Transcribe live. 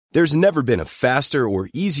There's never been a faster or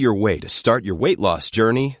easier way to start your weight loss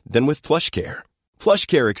journey than with PlushCare.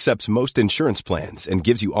 PlushCare accepts most insurance plans and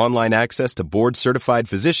gives you online access to board-certified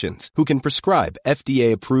physicians who can prescribe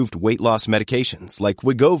FDA-approved weight loss medications like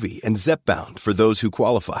Wegovy and Zepbound for those who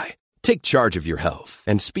qualify. Take charge of your health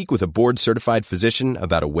and speak with a board-certified physician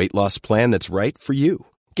about a weight loss plan that's right for you.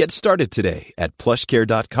 Get started today at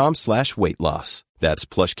plushcare.com/weight loss. That's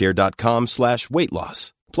plushcare.com/weight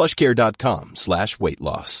loss. plushcare.com/weight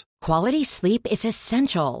loss. Quality sleep is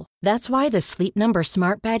essential. That's why the Sleep Number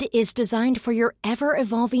Smart Bed is designed for your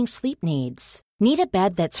ever-evolving sleep needs. Need a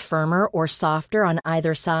bed that's firmer or softer on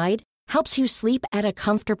either side? Helps you sleep at a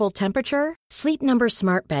comfortable temperature? Sleep Number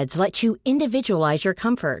Smart Beds let you individualize your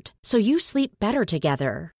comfort, so you sleep better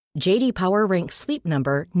together. J.D. Power ranks Sleep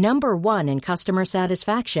Number number 1 in customer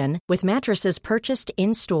satisfaction with mattresses purchased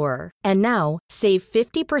in-store. And now, save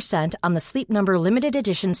 50% on the Sleep Number Limited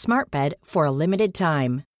Edition Smart Bed for a limited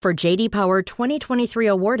time. For J.D. Power 2023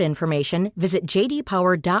 award information, visit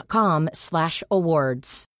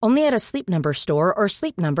jdpower.com/awards. Only at a Sleep Number store or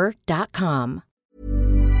sleepnumber.com.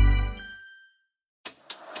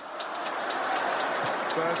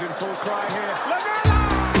 Spurs in full cry here.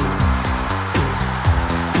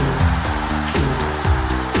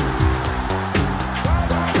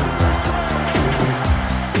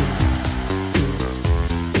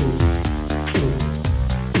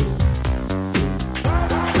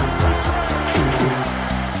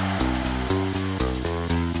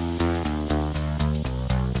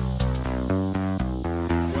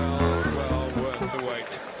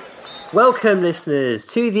 Welcome, listeners,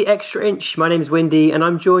 to The Extra Inch. My name's Windy, and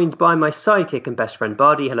I'm joined by my sidekick and best friend,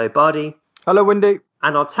 Bardi. Hello, Bardi. Hello, Windy.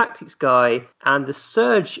 And our tactics guy and the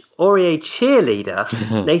Serge Aurier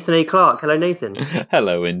cheerleader, Nathan A. Clark. Hello, Nathan.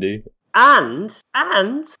 Hello, Windy. And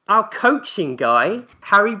our coaching guy,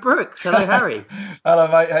 Harry Brooks. Hello, Harry. Hello,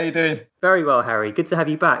 mate. How you doing? Very well, Harry. Good to have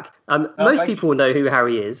you back. Most people know who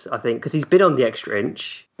Harry is, I think, because he's been on The Extra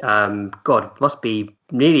Inch. Must be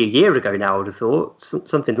nearly a year ago now, I would have thought.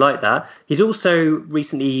 Something like that. He's also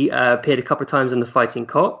recently appeared a couple of times on The Fighting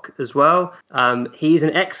Cock as well. He's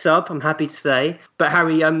an ex-sub, I'm happy to say. But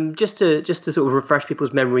Harry, just to sort of refresh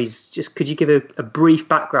people's memories, just could you give a brief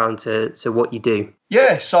background to what you do?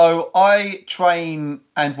 Yeah, so I train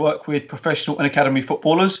and work with professional and academy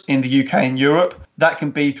footballers in the UK and Europe. That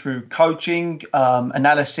can be through coaching,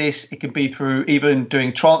 analysis. It can be through even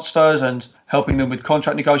doing transfers and helping them with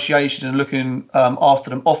contract negotiations and looking after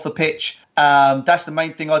them off the pitch. That's the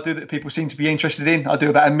main thing I do that people seem to be interested in. I do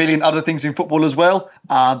about a million other things in football as well,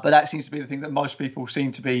 but that seems to be the thing that most people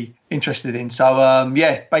seem to be interested in. So,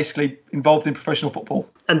 basically involved in professional football.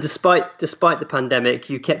 And despite the pandemic,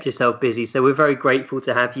 you kept yourself busy. So we're very grateful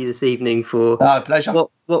to have you this evening for pleasure.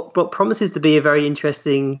 What promises to be a very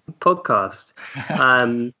interesting podcast.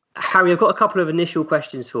 Harry, I've got a couple of initial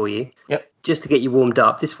questions for you. Yep. Just to get you warmed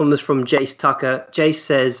up. This one was from Jace Tucker. Jace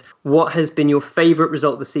says, what has been your favourite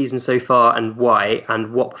result of the season so far and why?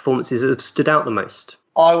 And what performances have stood out the most?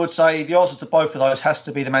 I would say the answer to both of those has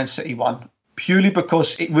to be the Man City one, purely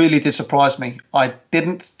because it really did surprise me. I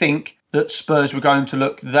didn't think that Spurs were going to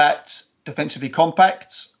look that defensively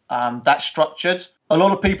compact, that structured. A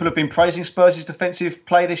lot of people have been praising Spurs' defensive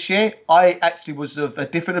play this year. I actually was of a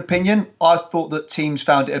different opinion. I thought that teams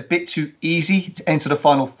found it a bit too easy to enter the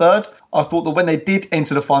final third. I thought that when they did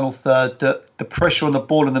enter the final third, that the pressure on the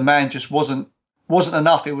ball and the man just wasn't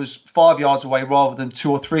enough. It was 5 yards away rather than 2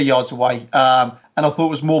 or 3 yards away. And I thought it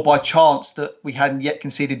was more by chance that we hadn't yet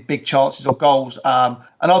conceded big chances or goals. And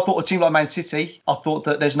I thought a team like Man City, I thought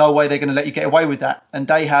that there's no way they're going to let you get away with that. And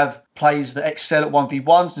they have players that excel at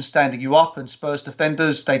 1v1s and standing you up, and Spurs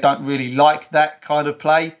defenders, they don't really like that kind of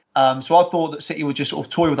play. So I thought that City would just sort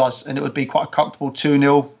of toy with us and it would be quite a comfortable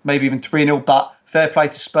 2-0, maybe even 3-0. But fair play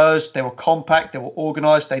to Spurs. They were compact, they were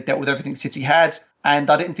organised, they dealt with everything City had.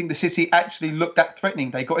 And I didn't think the City actually looked that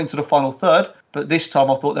threatening. They got into the final third, but this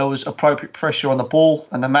time I thought there was appropriate pressure on the ball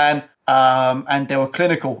and the man, and they were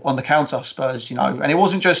clinical on the counter, Spurs, And it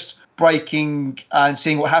wasn't just breaking and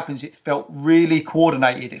seeing what happens. It felt really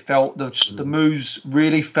coordinated. It felt the moves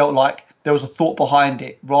really felt like there was a thought behind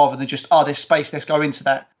it rather than just, there's space, let's go into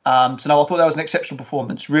that. So no, I thought that was an exceptional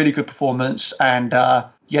performance, really good performance. And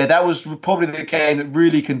that was probably the game that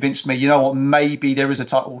really convinced me, you know what, maybe there is a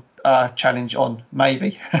title challenge on,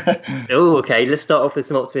 maybe. Oh, okay. Let's start off with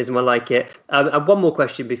some optimism. I like it. And one more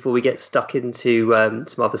question before we get stuck into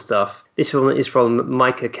some other stuff. This one is from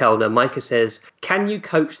Micah Kellner. Micah says, can you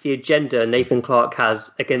coach the agenda Nathan Clark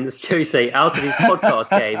has against Jose out of his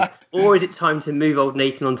podcast game, or is it time to move old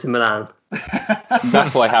Nathan on to Milan?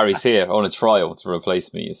 That's why Harry's here on a trial to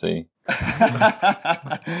replace me, you see.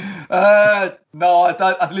 No, I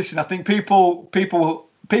don't. Listen, I think people,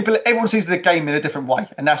 everyone sees the game in a different way,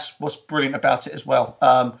 and that's what's brilliant about it as well.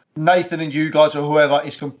 Nathan and you guys or whoever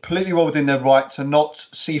is completely well within their right to not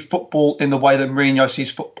see football in the way that Mourinho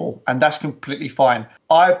sees football, and that's completely fine.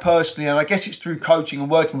 I personally, and I guess it's through coaching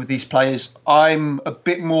and working with these players, I'm a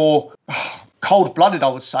bit more cold-blooded, I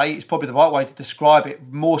would say. It's probably the right way to describe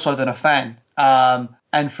it, more so than a fan.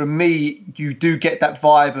 And for me, you do get that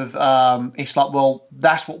vibe of it's like, well,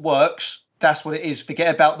 that's what works. That's what it is.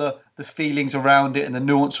 Forget about the feelings around it and the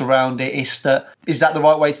nuance around it. Is that the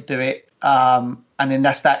right way to do it? And then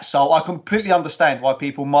that's that. So I completely understand why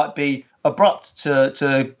people might be abrupt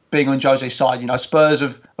to being on Jose's side. You know, Spurs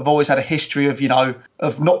have always had a history of, you know,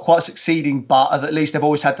 of not quite succeeding, but at least they've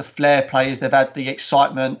always had the flair players. They've had the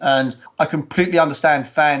excitement. And I completely understand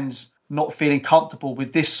fans not feeling comfortable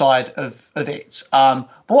with this side of it. But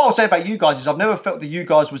what I'll say about you guys is I've never felt that you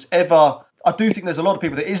guys was ever... I do think there's a lot of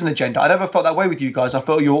people that is an agenda. I never felt that way with you guys. I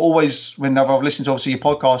felt you were always, whenever I've listened to obviously your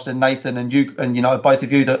podcast and Nathan and you and, you know, both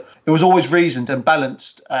of you, that it was always reasoned and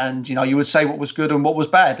balanced. And, you know, you would say what was good and what was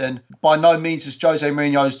bad. And by no means has Jose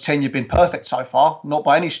Mourinho's tenure been perfect so far, not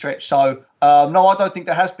by any stretch. So, no, I don't think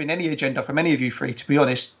there has been any agenda from any of you three, to be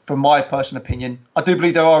honest, from my personal opinion. I do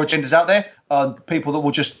believe there are agendas out there, people that will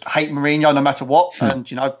just hate Mourinho no matter what. And,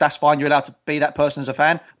 you know, that's fine. You're allowed to be that person as a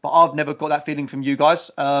fan. But I've never got that feeling from you guys.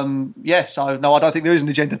 So, no, I don't think there is an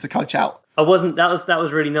agenda to coach out. I wasn't. That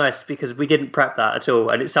was really nice because we didn't prep that at all,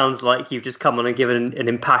 and it sounds like you've just come on and given an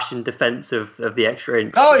impassioned defence of the extra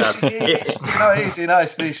inch. No,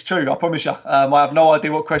 it's true. I promise you. I have no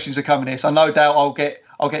idea what questions are coming here, so no doubt I'll get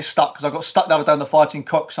stuck because I got stuck the other day on the fighting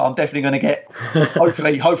cock, so I'm definitely going to get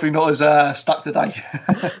hopefully not as stuck today.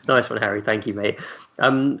 Nice one, Harry. Thank you, mate.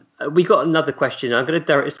 We got another question. I'm going to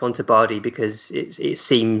direct this one to Bardi because it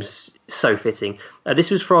seems so fitting. This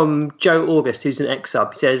was from Joe August, who's an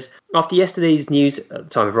ex-sub. He says, after yesterday's news at the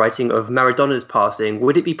time of writing of Maradona's passing,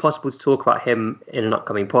 would it be possible to talk about him in an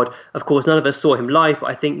upcoming pod? Of course, none of us saw him live, but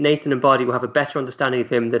I think Nathan and Bardi will have a better understanding of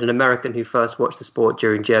him than an American who first watched the sport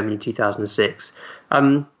during Germany in 2006.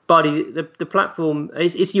 Bardi, the platform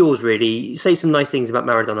is yours, really. Say some nice things about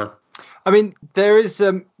Maradona. I mean, there is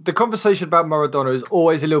the conversation about Maradona is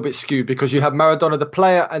always a little bit skewed because you have Maradona the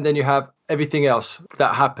player and then you have everything else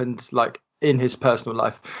that happened like in his personal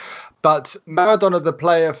life. But Maradona the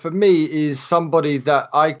player for me is somebody that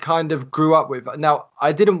I kind of grew up with. Now,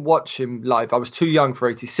 I didn't watch him live. I was too young for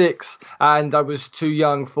 86 and I was too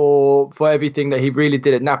young for everything that he really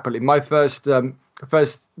did at Napoli. My first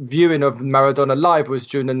viewing of Maradona live was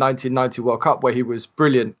during the 1990 World Cup where he was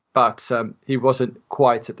brilliant. But he wasn't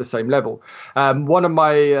quite at the same level. One of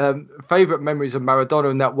my favourite memories of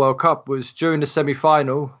Maradona in that World Cup was during the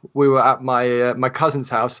semi-final. We were at my cousin's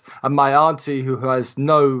house, and my auntie, who has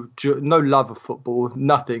no love of football,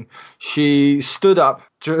 nothing, she stood up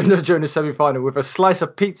during the semi-final with a slice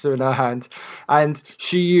of pizza in her hand, and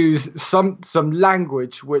she used some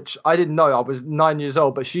language which I didn't know. I was 9 years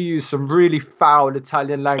old, but she used some really foul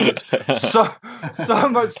Italian language. so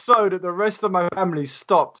much so that the rest of my family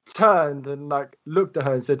stopped, turned, and like looked at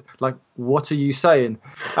her and said, like, "What are you saying?"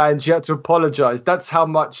 And she had to apologise. That's how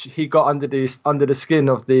much he got under the skin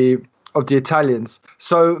of the Italians.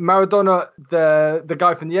 So Maradona, the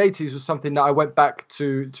guy from the 80s, was something that I went back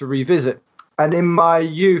to revisit. And in my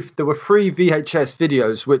youth, there were 3 VHS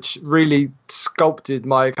videos which really sculpted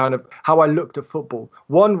my kind of how I looked at football.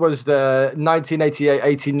 One was the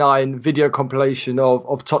 1988-89 video compilation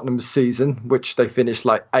of Tottenham's season, which they finished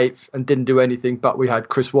like 8th and didn't do anything, but we had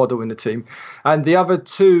Chris Waddle in the team. And the other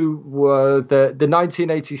 2 were the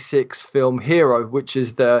 1986 film Hero, which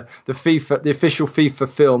is the official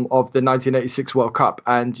FIFA film of the 1986 World Cup.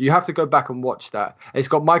 And you have to go back and watch that. It's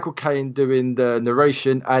got Michael Caine doing the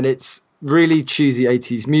narration, and it's really cheesy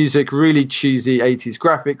 80s music, really cheesy 80s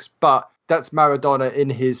graphics, but that's Maradona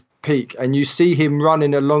in his peak. And you see him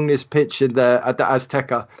running along this pitch at the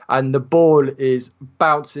Azteca, and the ball is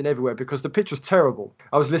bouncing everywhere because the pitch was terrible.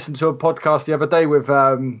 I was listening to a podcast the other day with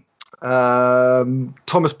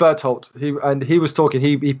Thomas Berthold, he was talking.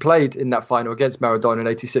 He played in that final against Maradona in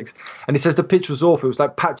 '86, and he says the pitch was awful. It was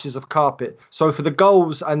like patches of carpet. So for the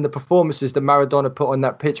goals and the performances that Maradona put on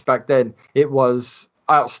that pitch back then, it was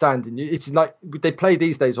outstanding. It's like they play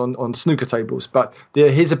these days on snooker tables, but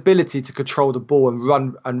his ability to control the ball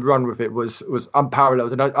and run with it was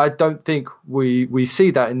unparalleled. And I don't think we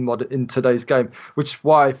see that in today's game, which is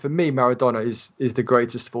why for me Maradona is the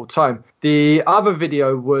greatest of all time. The other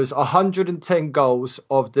video was 110 goals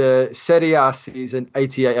of the Serie A season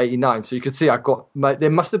 88-89. So you could see there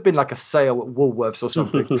must have been like a sale at Woolworths or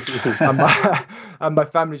something. and my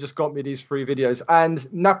family just got me these 3 videos.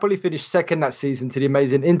 And Napoli finished second that season to the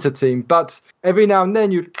amazing Inter team. But every now and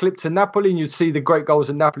then you'd clip to Napoli and you'd see the great goals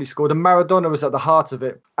that Napoli scored. And Maradona was at the heart of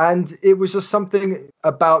it. And it was just something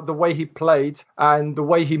about the way he played and the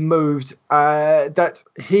way he moved that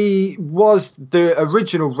he was the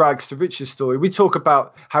original rags to riches story. We talk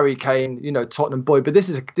about Harry Kane, Tottenham boy, but this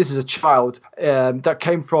is a child that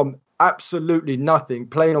came from absolutely nothing,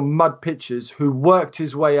 playing on mud pitches, who worked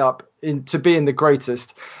his way up into being the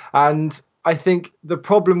greatest. And I think the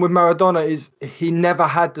problem with Maradona is he never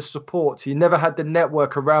had the support. He never had the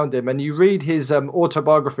network around him. And you read his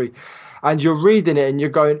autobiography and you're reading it and you're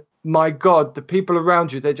going, my God, the people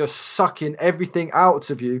around you, they're just sucking everything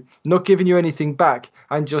out of you, not giving you anything back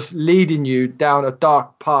and just leading you down a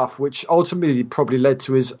dark path, which ultimately probably led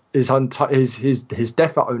to his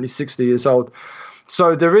death at only 60 years old.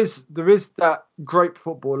 So there is that great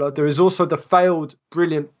footballer. There is also the failed,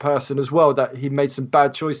 brilliant person as well, that he made some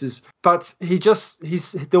bad choices. But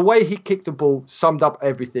the way he kicked the ball summed up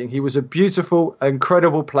everything. He was a beautiful,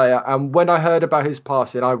 incredible player. And when I heard about his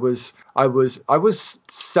passing, I was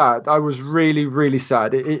sad. I was really, really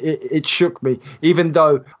sad. It shook me, even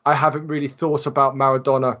though I haven't really thought about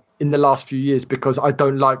Maradona in the last few years because I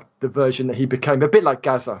don't like the version that he became. A bit like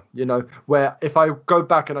Gaza, where if I go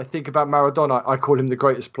back and I think about Maradona, I call him the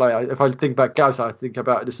greatest player. If I think about Gaza, I think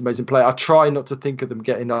about this amazing player. I try not to think of them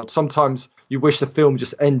getting old. Sometimes you wish the film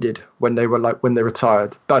just ended when they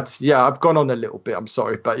retired. But yeah, I've gone on a little bit. I'm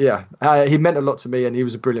sorry, but yeah, he meant a lot to me, and he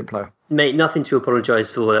was a brilliant player. Mate, nothing to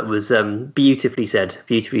apologise for. That was beautifully said,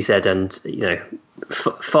 and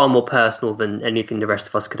far more personal than anything the rest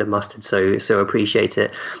of us could have mustered. So appreciate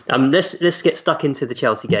it. Let's get stuck into the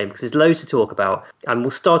Chelsea game because there's loads to talk about, and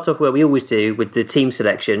we'll start off where we always do with the team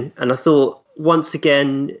selection. And I thought once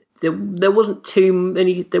again there weren't too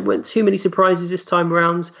many surprises this time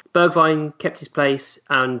around. Bergwijn kept his place,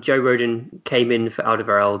 and Joe Rodon came in for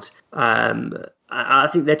Alderweireld. I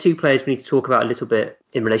think there are 2 players we need to talk about a little bit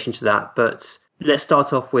in relation to that, but let's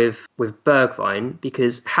start off with Bergwijn,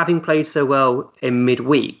 because having played so well in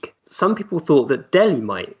midweek, some people thought that Dele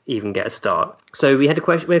might even get a start. So we had a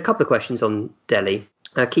couple of questions on Dele.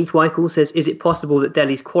 Keith Weichel says, is it possible that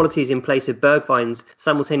Dele's qualities in place of Bergwijn's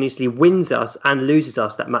simultaneously wins us and loses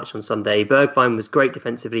us that match on Sunday? Bergwijn was great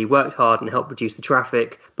defensively, worked hard and helped reduce the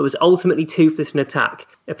traffic, but was ultimately toothless in attack.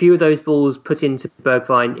 A few of those balls put into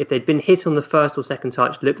Bergwijn, if they'd been hit on the first or second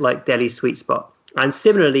touch, looked like Dele's sweet spot. And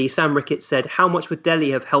similarly, Sam Ricketts said, how much would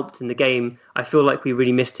Dele have helped in the game? I feel like we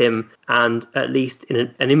really missed him, and at least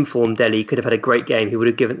in an informed Dele could have had a great game. He would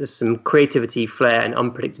have given us some creativity, flair and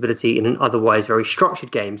unpredictability in an otherwise very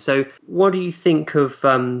structured game. So what do you think of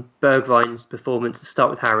Bergwijn's performance? To start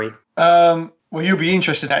with Harry. Well, you'll be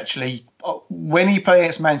interested, actually. When he played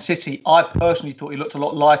against Man City, I personally thought he looked a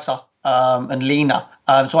lot lighter and leaner.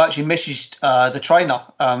 So I actually messaged the trainer,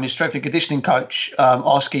 his strength and conditioning coach,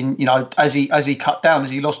 asking, as he cut down, has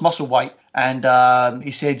he lost muscle weight? And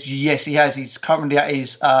he said, yes, he has. He's currently at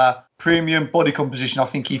his premium body composition, I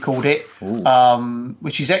think he called it,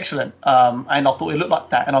 which is excellent. And I thought he looked like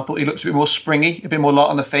that. And I thought he looked a bit more springy, a bit more light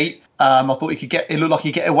on the feet. I thought it looked like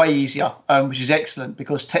he'd get away easier, which is excellent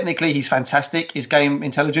because technically he's fantastic. His game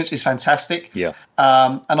intelligence is fantastic. Yeah.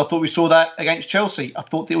 And I thought we saw that against Chelsea. I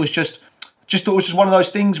thought it was just one of those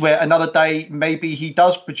things where another day maybe he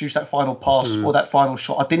does produce that final pass or that final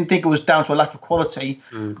shot. I didn't think it was down to a lack of quality.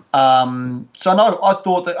 So no, I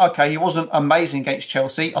thought that, okay, he wasn't amazing against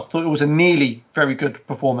Chelsea. I thought it was a nearly very good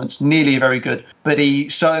performance, nearly very good. But he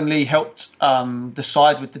certainly helped the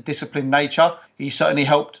side with the disciplined nature. He certainly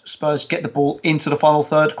helped Spurs get the ball into the final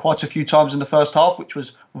third quite a few times in the first half, which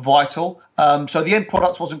was vital. So the end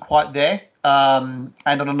product wasn't quite there. And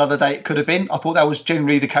on another day it could have been. I thought that was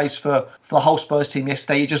generally the case for the whole Spurs team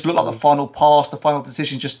yesterday. It just looked like the final pass, the final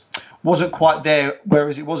decision just wasn't quite there,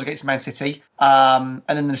 whereas it was against Man City. And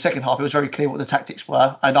then in the second half, it was very clear what the tactics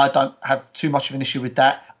were, and I don't have too much of an issue with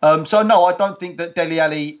that. So no, I don't think that Dele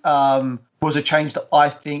Alli was a change that I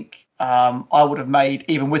think I would have made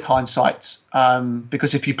even with hindsight.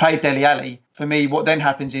 Because if you play Dele Alli, for me, what then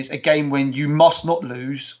happens is a game when you must not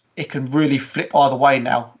lose, it can really flip either way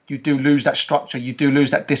now. You do lose that structure, you do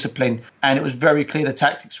lose that discipline. And it was very clear the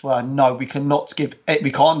tactics were, no, we can't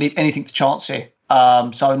leave anything to chance here.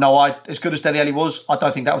 So no, as good as Dele Alli was, I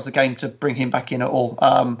don't think that was the game to bring him back in at all.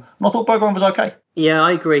 And I thought Bergwijn was okay. Yeah,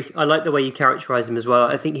 I agree. I like the way you characterise him as well.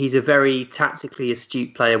 I think he's a very tactically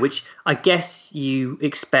astute player, which I guess you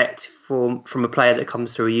expect from a player that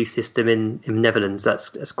comes through a youth system in the Netherlands.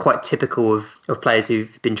 That's quite typical of players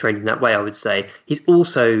who've been trained in that way, I would say. He's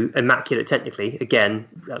also immaculate technically. Again,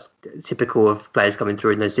 that's typical of players coming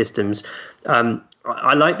through in those systems.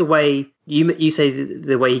 I like the way you say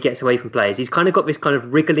the way he gets away from players. He's kind of got this kind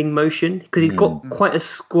of wriggling motion because he's got quite a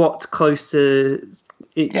squat close to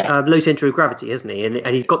low centre of gravity, hasn't he?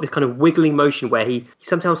 And he's got this kind of wiggling motion where he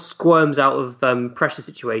sometimes squirms out of pressure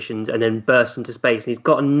situations and then bursts into space. And he's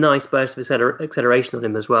got a nice burst of acceleration on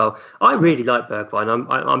him as well. I really like Bergwijn.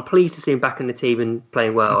 I'm pleased to see him back in the team and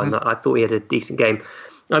playing well. And I thought he had a decent game.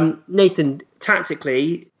 Nathan,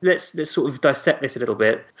 tactically, let's sort of dissect this a little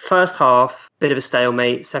bit. First half, bit of a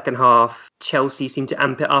stalemate. Second half, Chelsea seemed to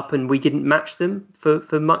amp it up, and we didn't match them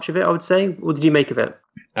for much of it, I would say. What did you make of it?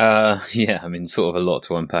 Yeah, I mean, sort of a lot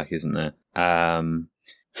to unpack, isn't there?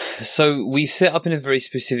 So we set up in a very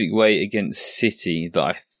specific way against City that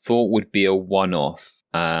I thought would be a one-off.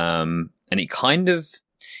 And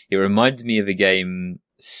it reminded me of a game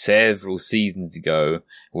several seasons ago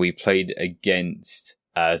where we played against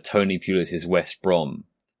Tony Pulis's West Brom,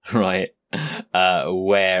 right?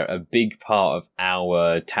 Where a big part of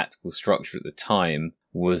our tactical structure at the time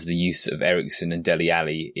was the use of Eriksen and Dele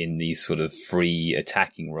Alli in these sort of free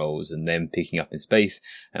attacking roles and them picking up in space.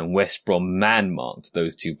 And West Brom man-marked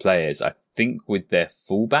those two players, I think, with their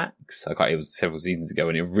fullbacks. It was several seasons ago,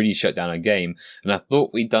 and it really shut down a game. And I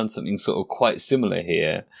thought we'd done something sort of quite similar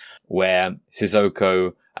here, where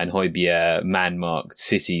Sissoko and Højbjerg man-marked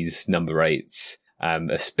City's number 8s.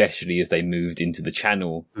 Especially as they moved into the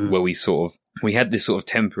channel where we had this sort of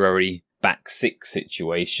temporary back six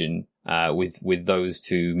situation, with those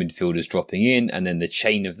two midfielders dropping in. And then the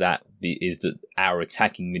chain of that is that our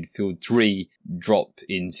attacking midfield 3 drop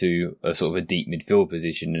into a sort of a deep midfield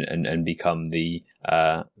position and become the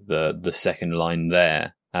second line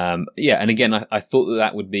there. And again, I thought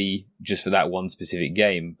that would be just for that one specific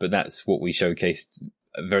game, but that's what we showcased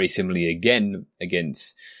very similarly again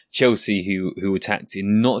against Chelsea, who attacked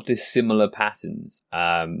in not dissimilar patterns.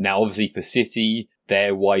 Now, obviously for City,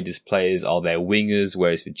 their widest players are their wingers,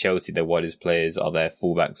 whereas for Chelsea, their widest players are their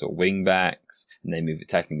fullbacks or wingbacks, and they move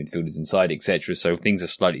attacking midfielders inside, etc. So things are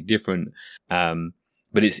slightly different. But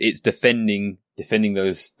it's defending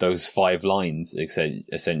those 5 lines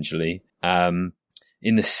essentially.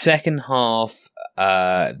 In the second half,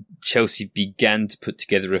 Chelsea began to put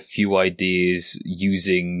together a few ideas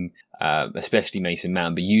using, especially Mason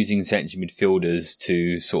Mount, but using essentially midfielders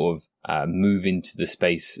to sort of move into the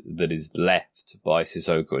space that is left by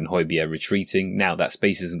Sissoko and Højbjerg retreating. Now that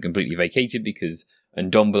space isn't completely vacated because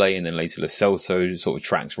Ndombele and then later Lo Celso sort of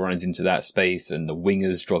tracks runs into that space, and the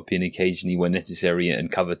wingers drop in occasionally when necessary and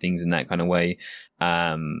cover things in that kind of way.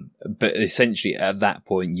 But essentially at that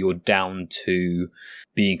point, you're down to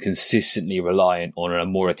being consistently reliant on a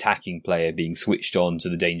more attacking player being switched on to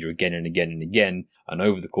the danger again and again and again. And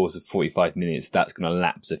over the course of 45 minutes, that's going to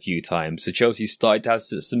lapse a few times. So Chelsea started to have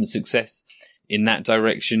some success in that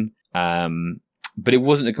direction. But it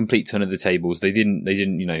wasn't a complete turn of the tables. They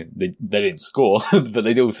didn't score, but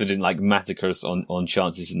they also didn't massacre us on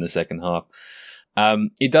chances in the second half.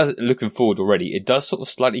 It does, looking forward already, it does sort of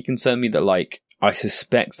slightly concern me that I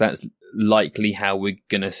suspect that's likely how we're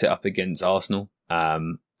going to set up against Arsenal.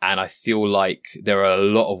 And I feel like there are a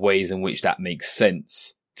lot of ways in which that makes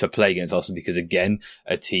sense to play against Arsenal because, again,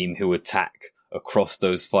 a team who attack across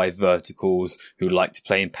those 5 verticals, who like to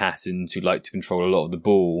play in patterns, who like to control a lot of the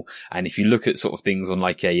ball. And if you look at sort of things on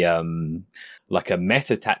a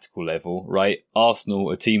meta tactical level, right? Arsenal,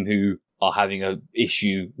 a team who are having an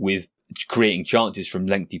issue with creating chances from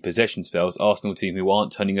lengthy possession spells. Arsenal, a team who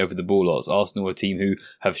aren't turning over the ball lots. Arsenal, a team who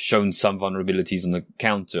have shown some vulnerabilities on the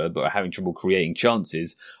counter but are having trouble creating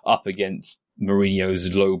chances up against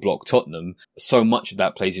Mourinho's low block Tottenham. So much of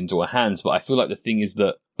that plays into our hands. But I feel like the thing is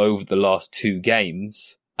that over the last 2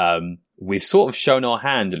 games, we've sort of shown our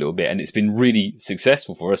hand a little bit, and it's been really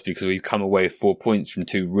successful for us because we've come away with 4 points from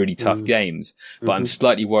 2 really tough games. But I'm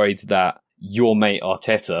slightly worried that your mate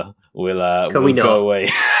Arteta will go away.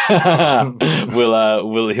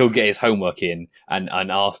 He'll get his homework in,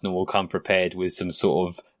 and Arsenal will come prepared with some sort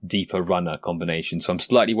of deeper runner combination. So I'm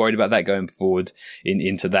slightly worried about that going forward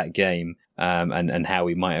into that game, and how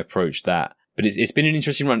we might approach that. But it's been an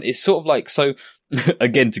interesting run. It's sort of so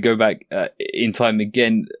again, to go back in time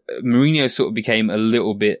again, Mourinho sort of became a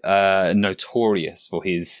little bit notorious for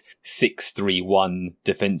his 6-3-1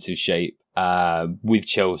 defensive shape with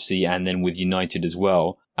Chelsea and then with United as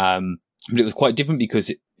well. But it was quite different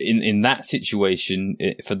because in that situation,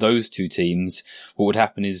 for those two teams, what would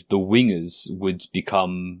happen is the wingers would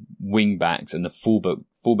become wing backs and the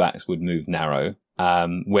fullbacks would move narrow.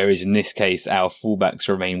 Whereas in this case, our fullbacks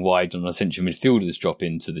remain wide and our central midfielders drop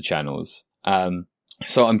into the channels.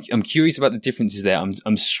 So I'm curious about the differences there.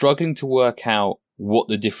 I'm struggling to work out what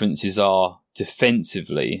the differences are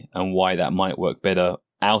defensively and why that might work better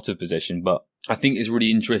out of possession. But I think it's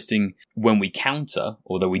really interesting when we counter,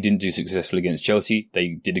 although we didn't do successfully against Chelsea. They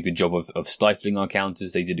did a good job of stifling our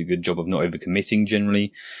counters. They did a good job of not overcommitting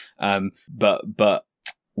generally. But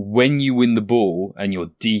when you win the ball and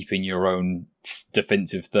you're deep in your own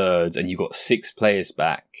defensive thirds and you've got 6 players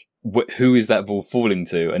back, who is that ball falling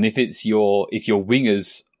to? And if your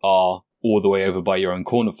wingers are all the way over by your own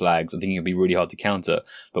corner flags, I think it'll be really hard to counter.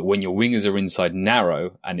 But when your wingers are inside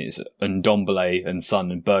narrow and it's Ndombele and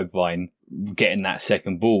Son and Bergwijn getting that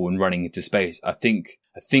second ball and running into space, I think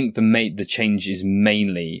the change is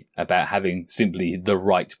mainly about having simply the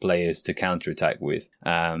right players to counter-attack with.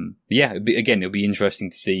 It'll be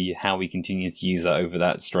interesting to see how we continue to use that over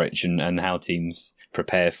that stretch and how teams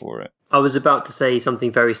prepare for it. I was about to say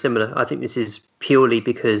something very similar. I think this is purely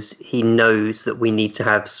because he knows that we need to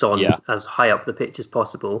have Son as high up the pitch as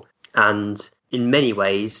possible. And in many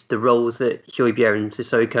ways, the roles that Højbjerg and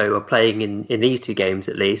Sissoko are playing in these 2 games,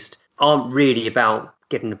 at least, aren't really about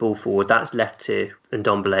getting the ball forward. That's left to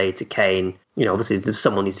Ndombele, to Kane. Obviously,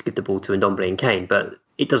 someone needs to give the ball to Ndombele and Kane, but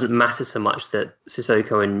it doesn't matter so much that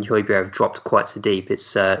Sissoko and Højbjerg have dropped quite so deep.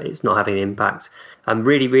 It's not having an impact.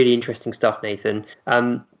 Really, really interesting stuff, Nathan.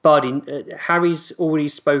 Bardi, Harry's already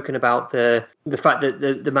spoken about the fact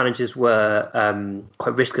that the managers were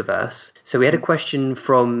quite risk averse. So we had a question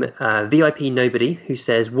from VIP Nobody who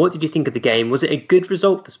says, what did you think of the game? Was it a good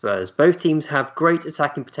result for Spurs? Both teams have great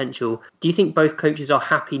attacking potential. Do you think both coaches are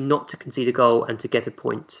happy not to concede a goal and to get a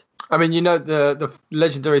point? I mean, the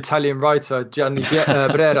legendary Italian writer Gianni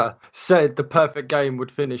Brera said the perfect game would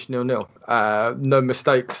finish 0-0. No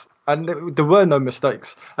mistakes. And there were no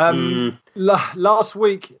mistakes. Last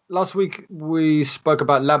week we spoke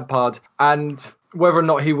about Lampard and whether or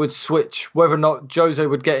not he would switch, whether or not Jose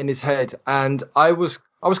would get in his head. And I was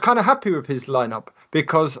kind of happy with his lineup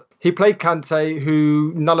because he played Kante,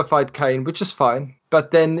 who nullified Kane, which is fine.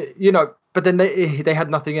 But then, they had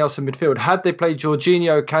nothing else in midfield. Had they played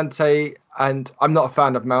Jorginho, Kante, and I'm not a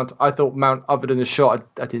fan of Mount. I thought Mount, other than the shot,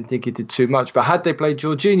 I didn't think he did too much. But had they played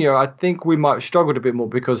Jorginho, I think we might have struggled a bit more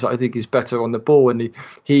because I think he's better on the ball and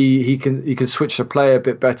he can switch the play a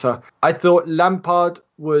bit better. I thought Lampard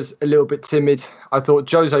was a little bit timid. I thought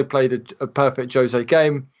Jose played a perfect Jose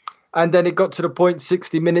game. And then it got to the point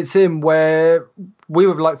 60 minutes in where we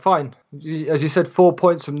were like, fine. As you said, 4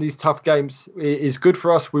 points from these tough games is good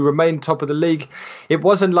for us. We remain top of the league. It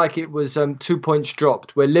wasn't like it was 2 points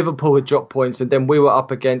dropped where Liverpool had dropped points and then we were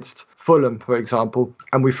up against Fulham, for example,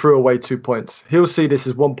 and we threw away 2 points. He'll see this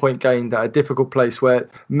as 1 point gained at a difficult place where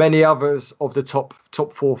many others of the top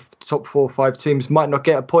 4 or 5 teams might not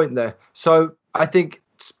get a point there. So I think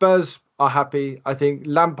Spurs are happy. I think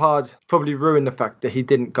Lampard probably ruined the fact that he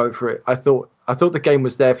didn't go for it. I thought the game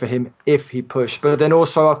was there for him if he pushed. But then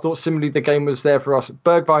also I thought similarly the game was there for us.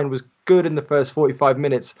 Bergwijn was good in the first 45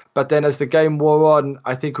 minutes. But then as the game wore on,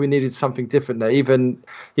 I think we needed something different there. Even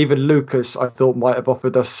Lucas, I thought, might have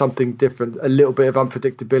offered us something different, a little bit of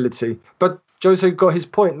unpredictability. But Jose got his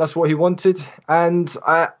point. That's what he wanted. And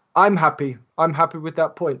I'm happy. I'm happy with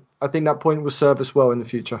that point. I think that point will serve us well in the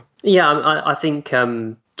future. Yeah, I think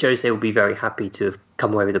Jose will be very happy to have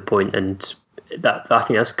come away with a point, and that I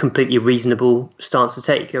think that's a completely reasonable stance to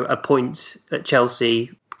take. A point at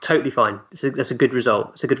Chelsea, totally fine. That's a good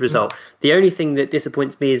result. It's a good result. The only thing that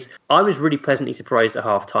disappoints me is I was really pleasantly surprised at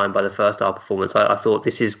half-time by the first half performance. I thought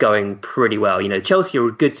this is going pretty well. Chelsea are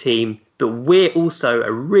a good team, but we're also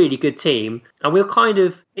a really good team. And we're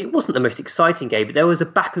it wasn't the most exciting game, but there was a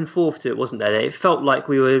back and forth to it, wasn't there? It felt like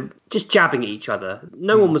we were just jabbing at each other.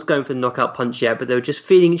 No one was going for the knockout punch yet, but they were just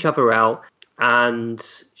feeling each other out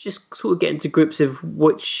and just sort of getting to grips of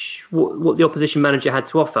what the opposition manager had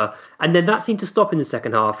to offer. And then that seemed to stop in the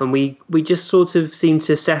second half, and we just sort of seemed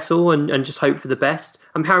to settle and just hope for the best.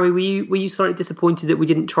 Harry, were you slightly disappointed that we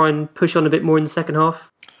didn't try and push on a bit more in the second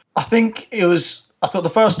half? I thought the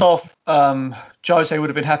first half, Jose would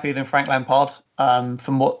have been happier than Frank Lampard.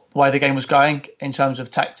 from the way the game was going in terms of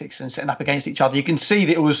tactics and setting up against each other. You can see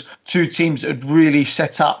that it was two teams that had really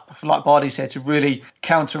set up, like Bardi said, to really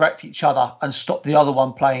counteract each other and stop the other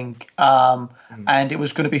one playing. And it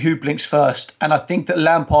was going to be who blinks first. And I think that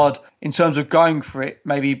Lampard, in terms of going for it,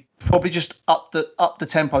 maybe probably just up the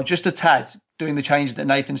tempo just a tad, doing the change that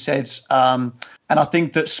Nathan said. And I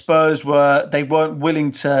think that Spurs weren't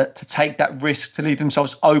willing to take that risk to leave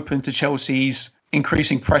themselves open to Chelsea's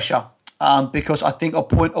increasing pressure. Because I think a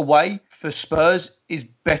point away for Spurs is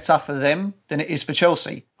better for them than it is for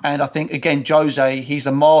Chelsea. And I think, again, Jose, he's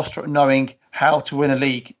a master at knowing how to win a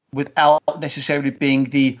league without necessarily being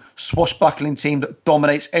the swashbuckling team that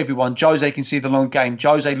dominates everyone. Jose can see the long game.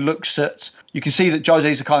 You can see that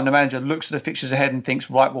Jose is the kind of manager that looks at the fixtures ahead and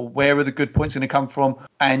thinks, right, well, where are the good points going to come from?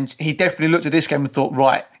 And he definitely looked at this game and thought,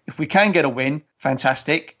 right, if we can get a win,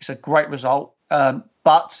 fantastic. It's a great result.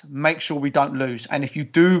 But make sure we don't lose. And if you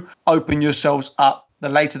do open yourselves up, the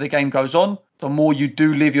later the game goes on, the more you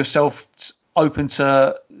do leave yourself open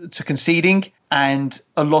to conceding. And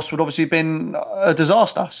a loss would obviously have been a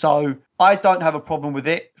disaster. So I don't have a problem with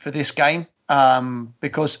it for this game.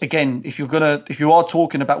 Because, again, if you are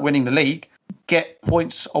talking about winning the league, get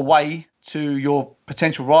points away to your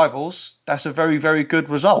potential rivals. That's a very, very good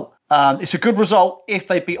result. It's a good result if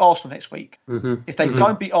they beat Arsenal next week. Mm-hmm. If they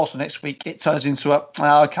don't beat Arsenal next week, it turns into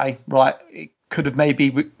it could have maybe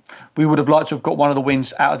we would have liked to have got one of the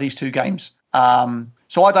wins out of these two games.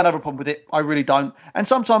 So I don't have a problem with it. I really don't. And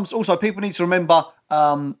sometimes also people need to remember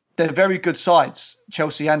they're very good sides,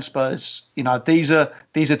 Chelsea and Spurs. You know, these are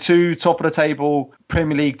two top of the table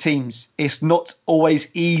Premier League teams. It's not always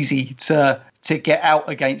easy to get out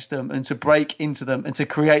against them and to break into them and to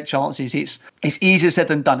create chances. It's easier said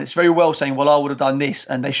than done. It's very well saying, well, I would have done this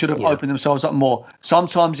and they should have opened themselves up more.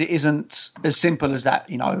 Sometimes it isn't as simple as that.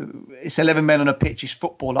 You know, it's 11 men on a pitch. It's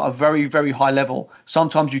football at a very, very high level.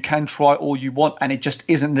 Sometimes you can try all you want and it just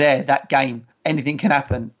isn't there, that game. Anything can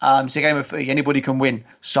happen. It's a game of footy. Anybody can win.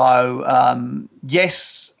 So,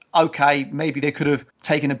 yes, okay, maybe they could have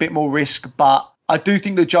taken a bit more risk, but I do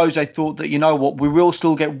think that Jose thought that, you know what, we will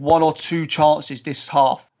still get one or two chances this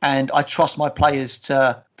half. And I trust my players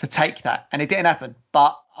to take that. And it didn't happen.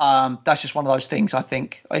 But that's just one of those things, I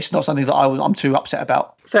think. It's not something that I'm too upset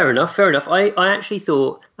about. Fair enough. I actually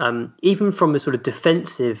thought, even from a sort of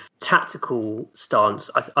defensive, tactical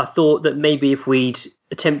stance, I thought that maybe if we'd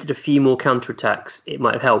attempted a few more counterattacks, it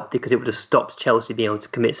might have helped because it would have stopped Chelsea being able to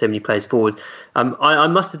commit so many players forward. I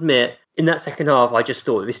must admit, in that second half, I just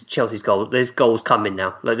thought this is Chelsea's goal. There's goals coming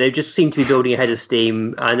now. Like they just seemed to be building ahead of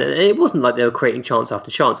steam, and it wasn't like they were creating chance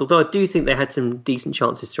after chance. Although I do think they had some decent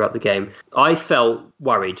chances throughout the game. I felt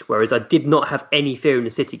worried, whereas I did not have any fear in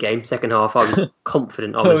the City game. Second half, I was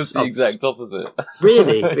confident. I was the exact opposite.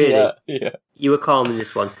 Really? Yeah. You were calm in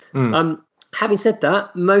this one. Having said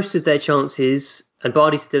that, most of their chances, and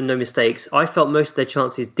Bardi did no mistakes. I felt most of their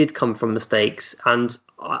chances did come from mistakes, and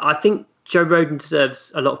I think Joe Rodon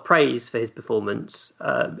deserves a lot of praise for his performance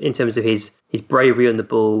in terms of his bravery on the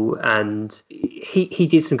ball, and he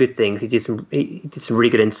did some good things. He did some really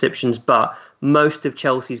good interceptions, but most of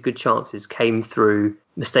Chelsea's good chances came through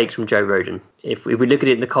mistakes from Joe Rodon. If we look at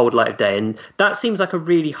it in the cold light of day, and that seems like a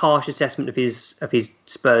really harsh assessment of his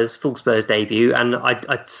full Spurs debut, and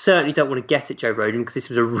I certainly don't want to get at Joe Rodon because this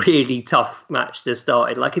was a really tough match to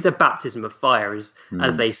start. Like it's a baptism of fire, as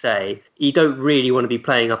they say. You don't really want to be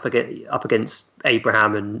playing up against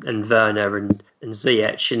Abraham and Werner and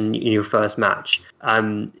Ziyech in your first match.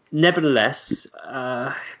 Nevertheless,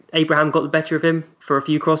 Abraham got the better of him for a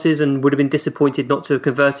few crosses and would have been disappointed not to have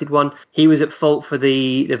converted one. He was at fault for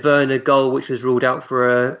the Werner goal, which was ruled out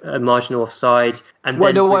for a marginal offside. And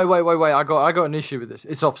wait. I got an issue with this.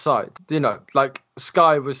 It's offside. You know, like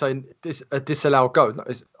Sky was saying, a disallowed goal. No,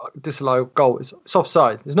 it's a disallowed goal. It's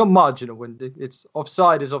offside. It's not marginal, Wendy. It's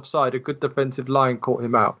offside is offside. A good defensive line caught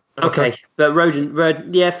him out. Okay, but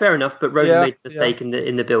Rodon, yeah, fair enough. But Rodon made a mistake in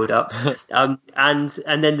the build-up, and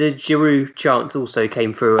then the Giroud chance also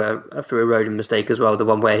came through a Rodon mistake as well. The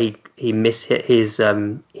one where he mishit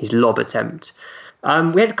his lob attempt.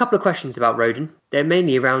 We had a couple of questions about Rodon. They're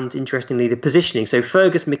mainly around, interestingly, the positioning. So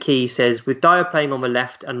Fergus McKee says, with Dyer playing on the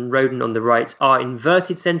left and Rodon on the right, are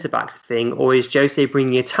inverted centre-backs a thing, or is Jose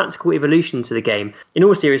bringing a tactical evolution to the game? In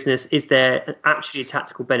all seriousness, is there actually a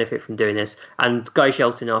tactical benefit from doing this? And Guy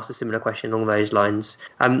Shelton asked a similar question along those lines.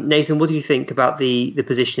 Nathan, what do you think about the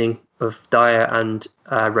positioning of Dyer and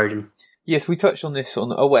Rodon? Yes, we touched on this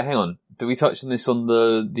on... Oh, wait, hang on. Did we touch on this on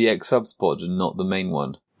the X-Subs pod and not the main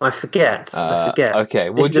one? I forget. Okay,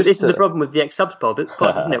 well, this is the problem with the ex-subs pod,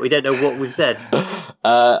 isn't it? We don't know what we've said.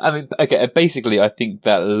 Basically, I think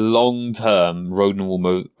that long term, Roden will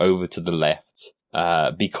move over to the left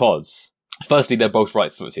because, firstly, they're both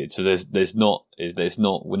right-footed, so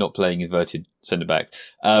we're not playing inverted centre back.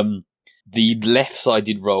 The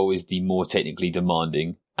left-sided role is the more technically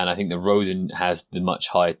demanding, and I think that Roden has the much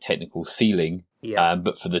higher technical ceiling. Yeah.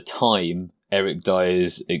 But for the time, Eric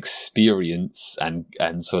Dyer's experience and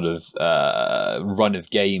sort of run of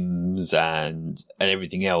games and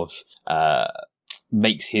everything else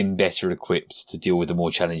makes him better equipped to deal with a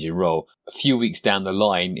more challenging role. A few weeks down the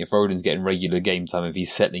line, if Roden's getting regular game time, if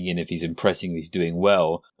he's settling in, if he's impressing, if he's doing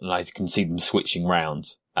well, and I can see them switching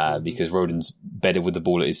round. Because Roden's better with the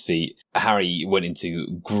ball at his feet. Harry went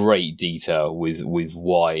into great detail with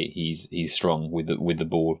why he's strong with the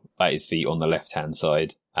ball at his feet on the left hand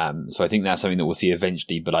side. So I think that's something that we'll see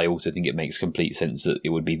eventually, but I also think it makes complete sense that it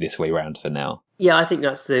would be this way round for now. Yeah, I think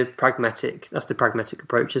that's the pragmatic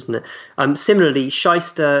approach, isn't it? Similarly,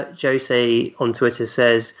 Shyster Jose on Twitter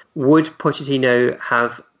says, would Pochettino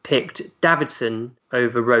have picked Davidson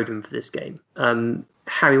over Roden for this game?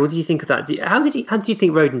 Harry, what did you think of that? How did you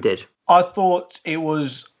think Roden did? I thought it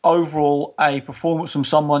was overall a performance from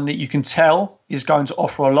someone that you can tell is going to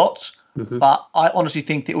offer a lot. Mm-hmm. But I honestly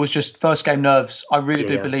think that it was just first game nerves. I really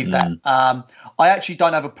do believe that. I actually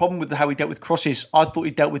don't have a problem with how he dealt with crosses. I thought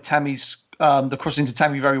he dealt with Tammy's the cross into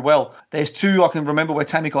Tammy very well. There's two I can remember where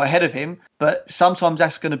Tammy got ahead of him, but sometimes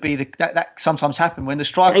that's going to be that sometimes happen when the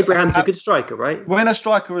striker. Abraham's a good striker, right? When a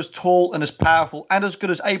striker as tall and as powerful and as good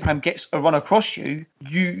as Abraham gets a run across you,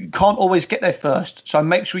 you can't always get there first. So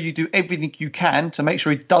make sure you do everything you can to make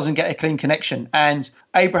sure he doesn't get a clean connection. And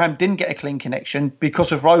Abraham didn't get a clean connection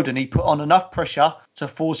because of Roden. He put on enough pressure to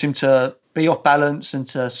force him to be off balance and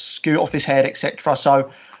to scoot off his head, etc. So.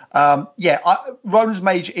 Roden's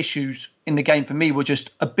major issues in the game for me were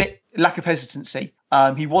just a bit lack of hesitancy.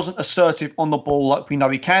 He wasn't assertive on the ball like we know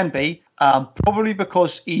he can be, probably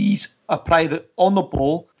because he's a player that on the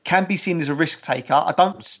ball can be seen as a risk taker. I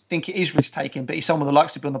don't think it is risk taking, but he's someone that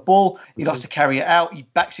likes to be on the ball. He likes to carry it out. He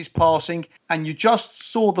backs his passing. And you just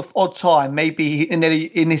saw the odd time, maybe in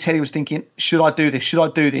his head he was thinking, should I do this? Should I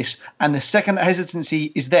do this? And the second that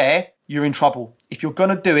hesitancy is there, you're in trouble. If you're going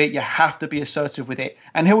to do it, you have to be assertive with it.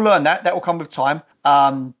 And he'll learn that. That will come with time.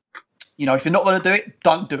 If you're not going to do it,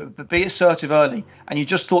 don't do it. But be assertive early. And you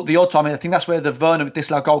just thought the odd time, I think that's where the Werner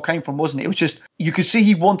Dislau goal came from, wasn't it? It was just, you could see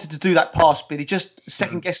he wanted to do that pass, but he just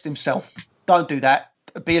second-guessed himself. Don't do that.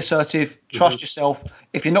 Be assertive. Trust yourself.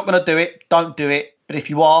 If you're not going to do it, don't do it. But if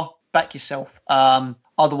you are, back yourself.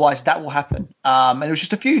 Otherwise, that will happen. And it was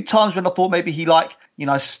just a few times when I thought maybe he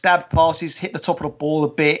stabbed passes, hit the top of the ball a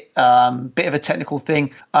bit of a technical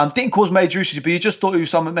thing. Didn't cause major issues, but you just thought he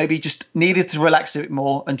was someone maybe just needed to relax a bit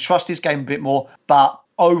more and trust his game a bit more. But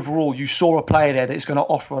overall, you saw a player there that is going to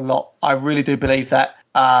offer a lot. I really do believe that.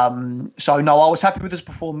 I was happy with his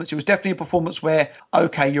performance. It was definitely a performance where,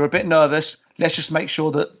 okay, you're a bit nervous. Let's just make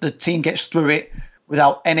sure that the team gets through it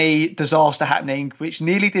without any disaster happening, which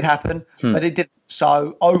nearly did happen, but it didn't.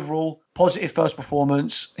 So overall, positive first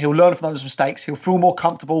performance. He'll learn from those mistakes. He'll feel more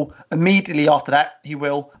comfortable immediately after that. He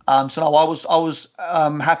will. I was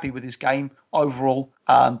happy with his game overall.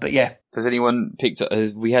 But yeah. Has anyone picked up?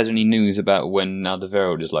 Have we had any news about when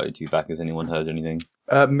Alderweireld is likely to be back? Has anyone heard anything?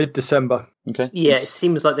 Mid-December. Okay. Yeah, it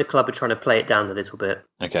seems like the club are trying to play it down a little bit.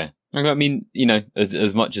 Okay. I mean,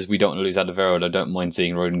 as much as we don't want to lose Alderweireld, I don't mind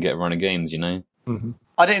seeing Roden get a run of games. Mm-hmm.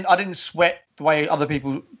 I didn't sweat the way other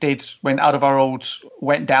people did when Alderweireld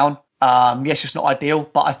went down. Yes, it's not ideal,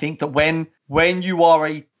 but I think that when you are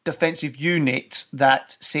a defensive unit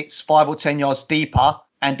that sits 5 or 10 yards deeper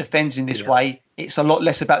and defends in this way, it's a lot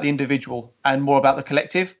less about the individual and more about the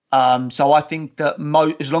collective. So I think that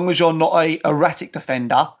as long as you're not a erratic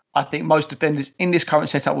defender, I think most defenders in this current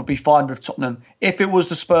setup would be fine with Tottenham. If it was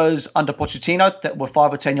the Spurs under Pochettino that were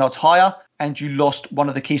 5 or 10 yards higher and you lost one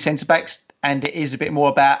of the key centre-backs, and it is a bit more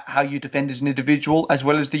about how you defend as an individual as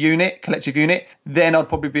well as the collective unit, then I'd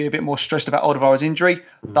probably be a bit more stressed about Alderweireld's injury.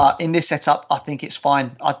 But in this setup, I think it's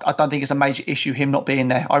fine. I don't think it's a major issue, him not being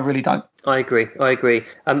there. I really don't. I agree.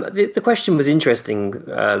 The question was interesting,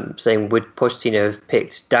 saying would Pochettino have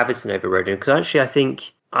picked Davidson over Roden? Because actually,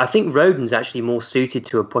 I think Roden's actually more suited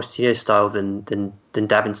to a Pochettino style than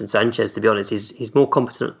Davinson Sanchez, to be honest. He's more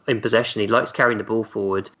competent in possession. He likes carrying the ball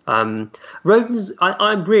forward. Roden's,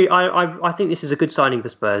 I think this is a good signing for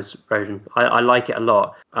Spurs, Roden. I like it a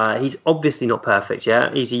lot. He's obviously not perfect,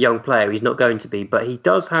 yeah? He's a young player. He's not going to be, but he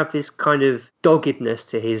does have this kind of doggedness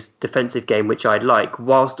to his defensive game, which I like,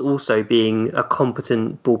 whilst also being a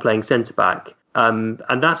competent ball-playing centre-back. And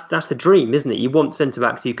that's the dream, isn't it? You want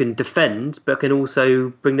centre-backs who can defend but can also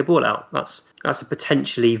bring the ball out. That's a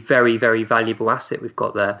potentially very, very valuable asset we've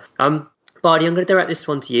got there. Bardi, I'm going to direct this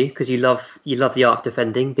one to you because you love the art of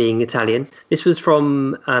defending, being Italian. This was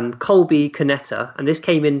from Colby Canetta, and this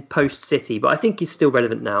came in post-City, but I think it's still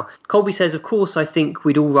relevant now. Colby says, of course, I think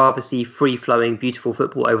we'd all rather see free-flowing, beautiful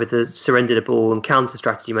football over the surrender the ball and counter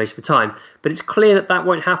strategy most of the time, but it's clear that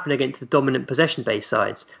won't happen against the dominant possession-based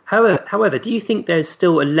sides. However, do you think there's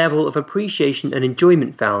still a level of appreciation and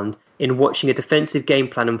enjoyment found in watching a defensive game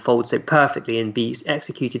plan unfold so perfectly and be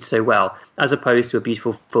executed so well, as opposed to a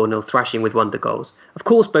beautiful 4-0 thrashing with wonder goals? Of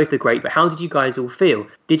course, both are great, but how did you guys all feel?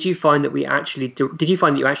 Did you find that you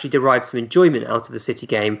actually derived some enjoyment out of the City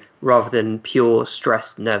game rather than pure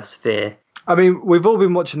stress, nerves, fear? I mean, we've all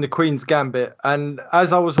been watching the Queen's Gambit, and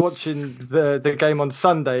as I was watching the game on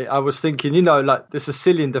Sunday, I was thinking, the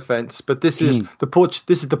Sicilian defence, but this is the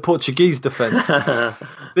Portuguese defence.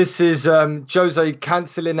 This is Jose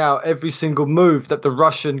cancelling out every single move that the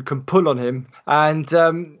Russian can pull on him, and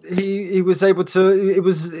he was able to. It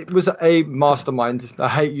was a mastermind. I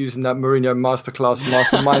hate using that Mourinho masterclass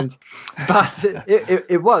mastermind, but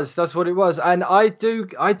it was. That's what it was, and I do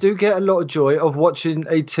get a lot of joy of watching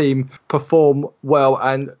a team perform well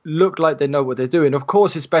and look like they know what they're doing. Of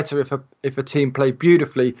course, it's better if a team play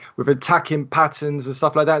beautifully with attacking patterns and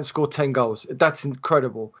stuff like that and score 10 goals. That's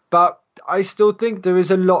incredible. But I still think there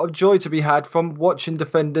is a lot of joy to be had from watching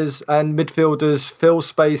defenders and midfielders fill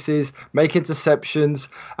spaces, make interceptions,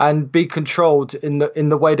 and be controlled in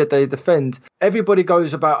the way that they defend. Everybody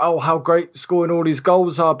goes about, how great scoring all these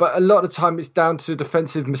goals are, but a lot of the time it's down to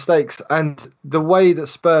defensive mistakes. And the way that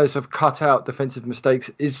Spurs have cut out defensive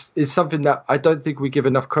mistakes is something that I don't think we give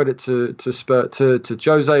enough credit to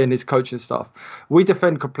Jose and his coaching staff. We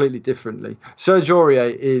defend completely differently. Serge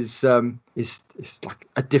Aurier is like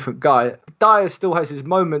a different guy. Dyer still has his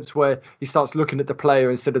moments where he starts looking at the player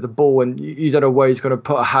instead of the ball, and you don't know where he's going to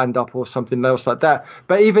put a hand up or something else like that.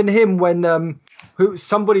 But even him, when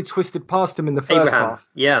somebody twisted past him in the first half,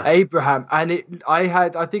 Abraham, and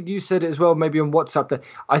I think you said it as well, maybe on WhatsApp, that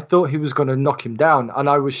I thought he was going to knock him down, and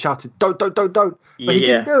I was shouting, don't, but he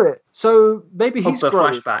didn't do it. So maybe he's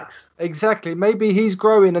growing. Flashbacks. Exactly, maybe he's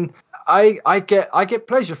growing, and I get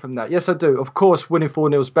pleasure from that. Yes, I do. Of course, winning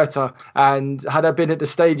 4-0 is better. And had I been at the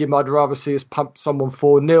stadium, I'd rather see us pump someone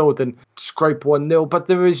 4-0 than scrape 1-0. But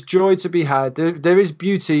there is joy to be had. There is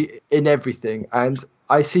beauty in everything. And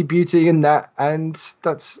I see beauty in that. And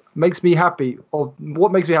that makes me happy. Or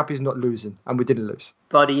what makes me happy is not losing. And we didn't lose.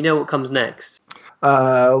 Buddy, you know what comes next?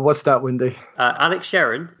 What's that, Windy? Alex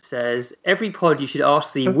Sharon says, every pod you should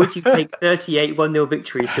ask the would you take 38 1-0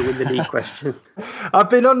 victories to win the league question. I've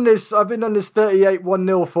been on this 38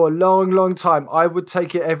 1-0 for a long time. I would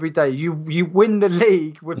take it every day. You win the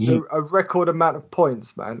league with a record amount of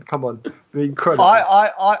points, man. Come on. Incredible.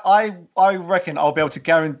 I reckon I'll be able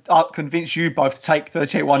to convince you both to take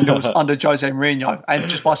 38 1-0s under Jose Mourinho. And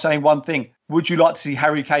just by saying one thing, would you like to see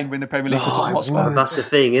Harry Kane win the Premier League for Tottenham Hotspur? That's the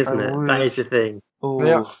thing, isn't it? That is the thing.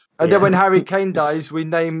 Yeah. And then when Harry Kane dies, we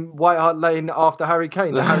name White Hart Lane after Harry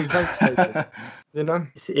Kane, the Harry Kane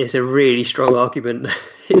Station. It's a really strong argument.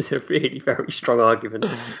 It's a really very strong argument.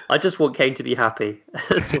 I just want Kane to be happy.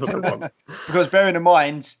 That's what I want. Because bearing in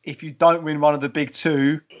mind, if you don't win one of the big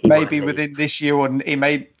two, maybe within this year, or it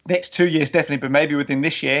may next 2 years definitely, but maybe within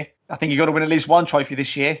this year, I think you've got to win at least one trophy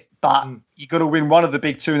this year. But you've got to win one of the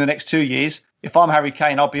big two in the next 2 years. If I'm Harry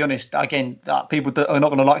Kane, I'll be honest. Again, people that are not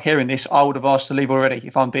going to like hearing this, I would have asked to leave already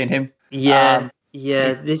if I'm being him. Yeah.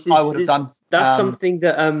 I would have done. That's something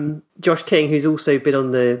that Josh King, who's also been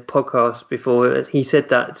on the podcast before, he said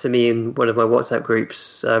that to me in one of my WhatsApp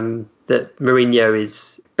groups. That Mourinho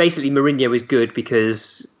is good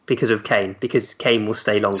because of Kane, because Kane will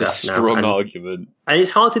stay longer. It's a strong argument, and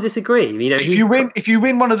it's hard to disagree. If you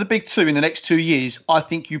win one of the big two in the next 2 years, I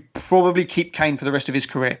think you probably keep Kane for the rest of his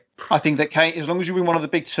career. I think that Kane, as long as you win one of the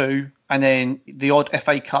big two, and then the odd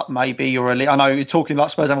FA Cup maybe, or I know you're talking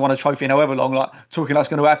like Spurs haven't won a trophy in however long, like talking like it's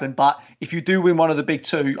going to happen. But if you do win one of the big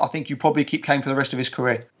two, I think you probably keep Kane for the rest of his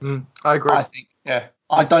career. I agree. I think,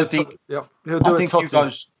 I don't think. I think he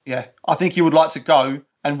goes. Yeah, I think he would like to go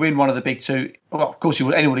and win one of the big two. Well, of course he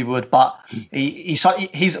would. Anybody would, but he's.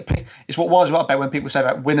 It's what was about when people say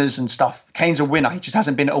about winners and stuff. Kane's a winner. He just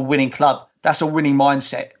hasn't been at a winning club. That's a winning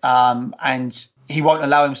mindset, and he won't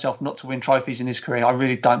allow himself not to win trophies in his career. I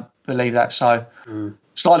really don't believe that. So,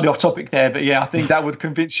 slightly off topic there, but yeah, I think that would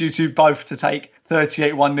convince you two both to take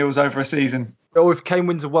 38 1-0s over a season. Or if Kane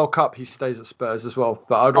wins a World Cup, he stays at Spurs as well.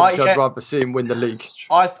 But I'd rather see him win the league.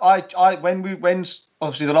 When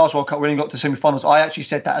obviously the last World Cup when he got to semi-finals, I actually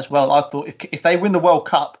said that as well. I thought if they win the World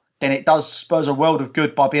Cup, then it does Spurs a world of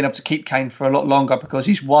good by being able to keep Kane for a lot longer, because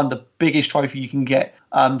he's won the biggest trophy you can get.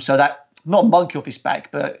 So that, not a monkey off his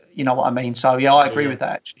back, but you know what I mean. So yeah, I agree with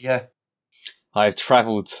that actually. Yeah. I've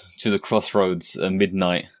travelled to the crossroads at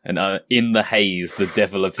midnight, and in the haze, the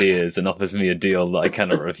devil appears and offers me a deal that I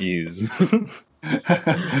cannot refuse.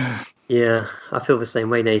 Yeah, I feel the same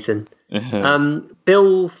way, Nathan.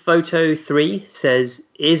 Bill Photo 3 says,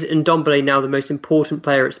 is Ndombele now the most important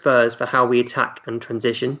player at Spurs for how we attack and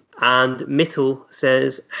transition? And Mittel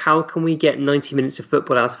says, how can we get 90 minutes of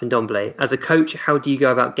football out of Ndombele? As a coach, how do you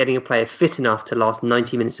go about getting a player fit enough to last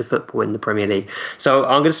 90 minutes of football in the Premier League? So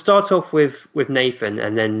I'm going to start off with Nathan,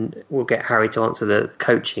 and then we'll get Harry to answer the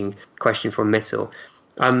coaching question from Mittel.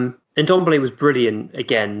 Ndombele was brilliant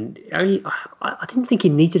again. I didn't think he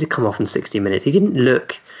needed to come off in 60 minutes. He didn't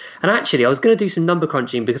look... And actually, I was going to do some number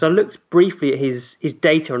crunching because I looked briefly at his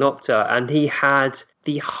data on Opta, and he had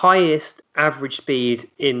the highest average speed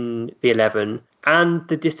in the 11, and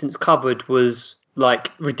the distance covered was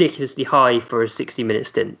like ridiculously high for a 60-minute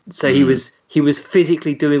stint. So he was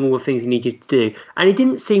physically doing all the things he needed to do. And he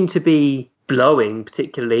didn't seem to be blowing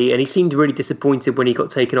particularly, and he seemed really disappointed when he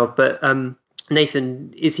got taken off. But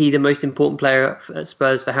Nathan, is he the most important player at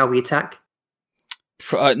Spurs for how we attack?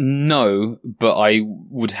 No, but I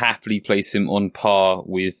would happily place him on par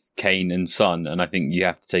with Kane and Son, and I think you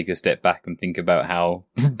have to take a step back and think about how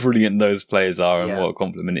brilliant those players are and what a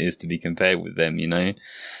compliment it is to be compared with them, you know?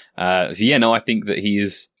 I think that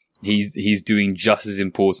he's doing just as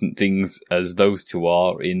important things as those two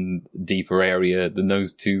are in deeper area than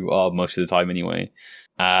those two are most of the time anyway.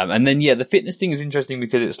 And then, the fitness thing is interesting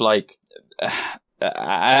because it's like...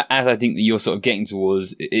 as I think that you're sort of getting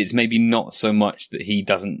towards, it's maybe not so much that he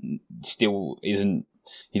doesn't still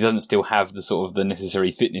have the sort of the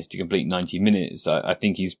necessary fitness to complete 90 minutes. I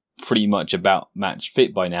think he's pretty much about match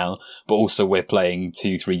fit by now, but also we're playing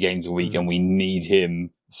 2-3 games a week and we need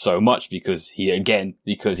him so much because he's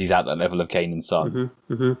at that level of Kane and Son.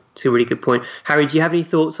 It's a really good point. Harry, do you have any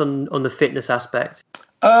thoughts on the fitness aspect?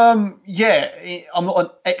 I'm not an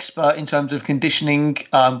expert in terms of conditioning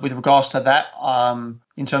with regards to that,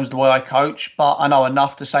 in terms of the way I coach, but I know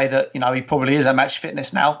enough to say that, he probably is at match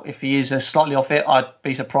fitness now. If he is slightly off it, I'd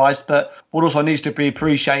be surprised. But what also needs to be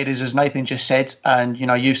appreciated is, as Nathan just said, and,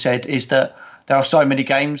 you've said, is that there are so many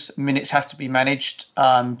games, minutes have to be managed.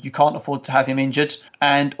 You can't afford to have him injured.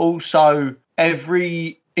 And also,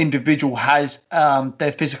 every individual has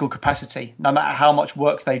their physical capacity, no matter how much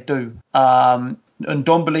work they do. And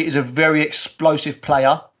Ndombele is a very explosive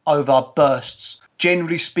player over bursts.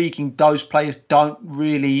 Generally speaking, those players don't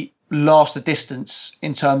really last the distance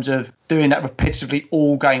in terms of doing that repetitively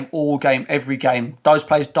all game, every game. Those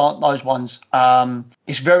players aren't those ones.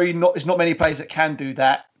 It's not many players that can do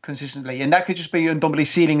that consistently, and that could just be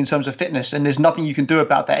Ndombele's ceiling in terms of fitness, and there's nothing you can do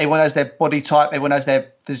about that. Everyone has their body type, everyone has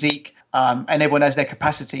their physique, and everyone has their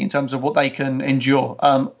capacity in terms of what they can endure.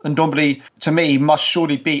 Ndombele, to me, must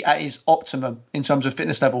surely be at his optimum in terms of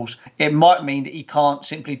fitness levels. It might mean that he can't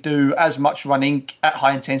simply do as much running at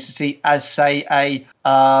high intensity as, say, an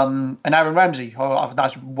Aaron Ramsey.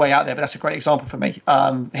 That's way out there, but that's a great example for me.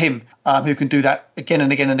 Who can do that again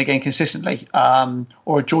and again and again consistently,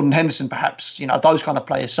 or a Jordan Henderson, perhaps. Those kind of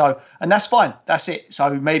players. So, and that's fine. That's it.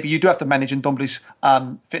 So maybe you do have to manage Ndombele's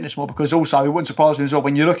fitness more, because also it wouldn't surprise me as well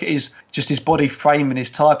when you look at his body frame and his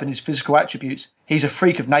type and his physical attributes. He's a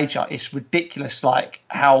freak of nature. It's ridiculous,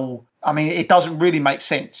 it doesn't really make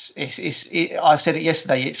sense. I said it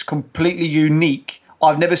yesterday. It's completely unique.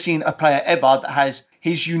 I've never seen a player ever that has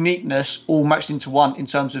his uniqueness all matched into one in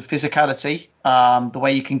terms of physicality, the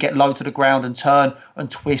way you can get low to the ground and turn and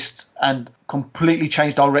twist and completely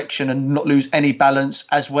change direction and not lose any balance,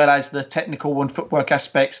 as well as the technical and footwork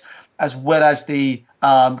aspects, as well as the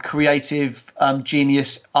creative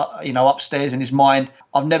genius, upstairs in his mind.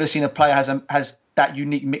 I've never seen a player has that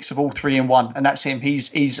unique mix of all three in one, and that's him.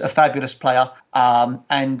 He's a fabulous player,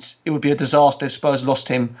 and it would be a disaster if Spurs lost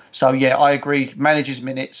him. So yeah, I agree. Manage his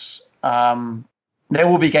minutes. There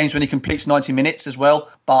will be games when he completes 90 minutes as well,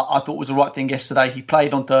 but I thought it was the right thing yesterday. He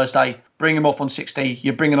played on Thursday. Bring him off on 60.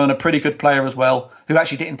 You're bringing on a pretty good player as well, who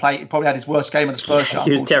actually didn't play. He probably had his worst game of the Spurs show.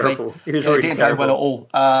 He was terrible. He didn't play well at all.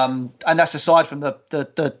 And that's aside from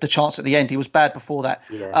the chance at the end. He was bad before that.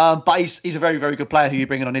 Yeah. But he's a very, very good player who you're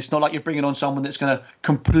bringing on. It's not like you're bringing on someone that's going to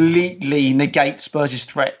completely negate Spurs'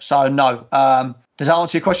 threat. So no. Does that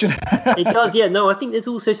answer your question? It does, yeah. No, I think there's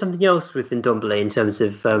also something else with Ndombele in terms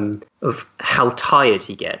of how tired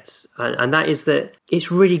he gets. And that is that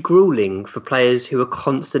it's really grueling for players who are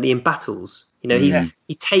constantly in battles. You know,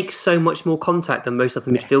 he takes so much more contact than most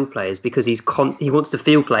other midfield players because he wants to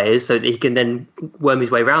field players so that he can then worm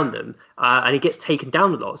his way around them. And he gets taken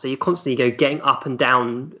down a lot. So you're constantly getting up and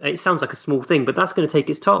down. It sounds like a small thing, but that's going to take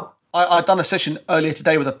its toll. I'd done a session earlier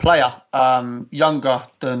today with a player, younger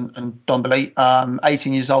than Dombele,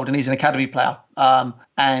 18 years old, and he's an academy player.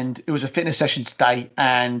 And it was a fitness session today.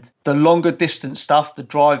 And the longer distance stuff, the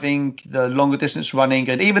driving, the longer distance running,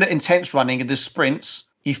 and even the intense running and the sprints,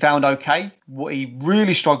 he found okay. What he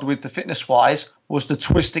really struggled with, the fitness-wise, was the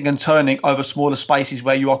twisting and turning over smaller spaces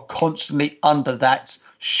where you are constantly under that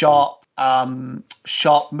sharp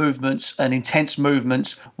movements and intense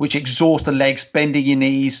movements, which exhaust the legs, bending your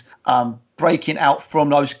knees, breaking out from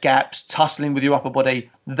those gaps, tussling with your upper body.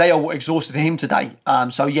 They are what exhausted him today.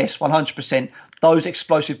 So yes, 100%. Those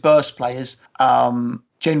explosive burst players,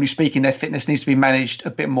 generally speaking, their fitness needs to be managed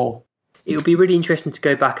a bit more. It would be really interesting to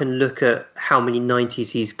go back and look at how many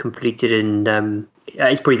 90s he's completed in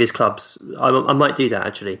his previous clubs. I might do that,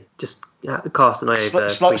 actually. Just cast an eye over.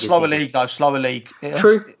 Slower league, though. Slower league.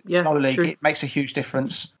 True. Yeah, slower league. True. It makes a huge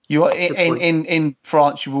difference. You are in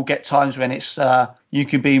France. You will get times when it's you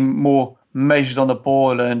can be more measured on the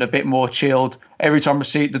ball and a bit more chilled. Every time the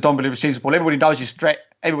Dombele receives the ball, everybody knows his threat.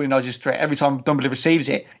 Everybody knows his threat. Every time Dombele receives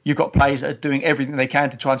it, you've got players that are doing everything they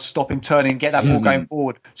can to try and stop him turning and get that ball going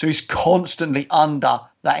forward. So he's constantly under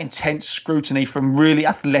that intense scrutiny from really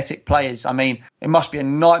athletic players. I mean, it must be a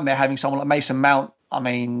nightmare having someone like Mason Mount,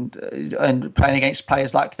 and playing against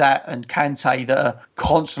players like that and Kante that are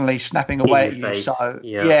constantly snapping away at you. Face. So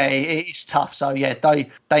it's tough. So yeah,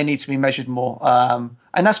 they need to be measured more.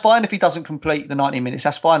 And that's fine if he doesn't complete the 90 minutes.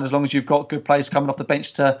 That's fine as long as you've got good players coming off the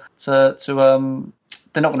bench to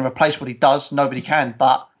they're not going to replace what he does. Nobody can,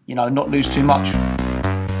 but not lose too much.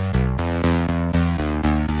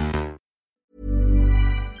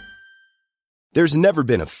 There's never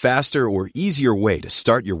been a faster or easier way to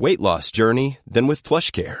start your weight loss journey than with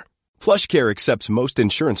PlushCare. PlushCare accepts most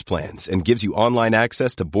insurance plans and gives you online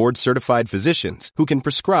access to board-certified physicians who can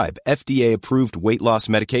prescribe FDA-approved weight loss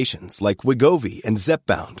medications like Wegovy and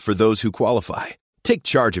Zepbound for those who qualify. Take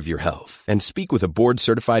charge of your health and speak with a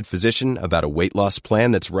board-certified physician about a weight loss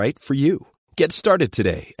plan that's right for you. Get started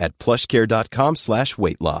today at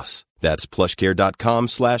plushcare.com/weight loss. That's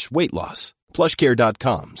plushcare.com/weight loss.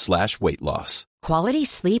 plushcare.com/weight loss. Quality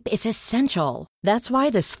sleep is essential. That's why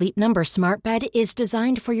the Sleep Number Smart Bed is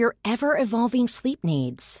designed for your ever-evolving sleep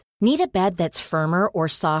needs. Need a bed that's firmer or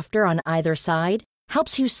softer on either side?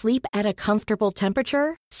 Helps you sleep at a comfortable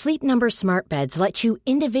temperature? Sleep Number Smart Beds let you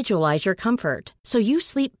individualize your comfort so you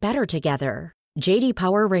sleep better together. J.D.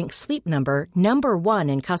 Power ranks Sleep Number number 1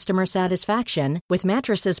 in customer satisfaction with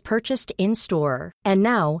mattresses purchased in-store. And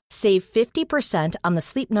now, save 50% on the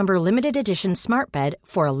Sleep Number Limited Edition Smart Bed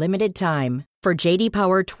for a limited time. For J.D.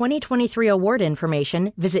 Power 2023 award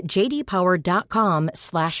information, visit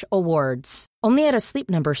jdpower.com/awards. Only at a Sleep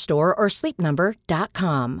Number store or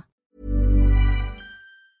sleepnumber.com.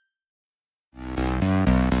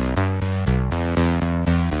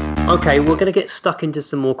 Okay, we're going to get stuck into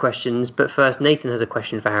some more questions, but first, Nathan has a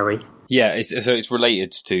question for Harry. Yeah, it's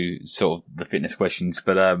related to sort of the fitness questions,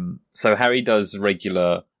 but so Harry does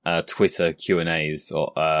regular Twitter Q&As,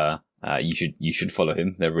 or you should follow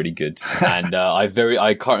him. They're really good. And I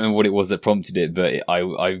can't remember what it was that prompted it, but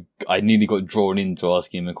I nearly got drawn into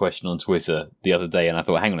asking him a question on Twitter the other day, and I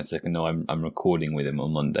thought, hang on a second, no, I'm recording with him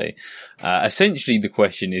on Monday. Essentially, the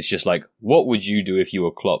question is just like, what would you do if you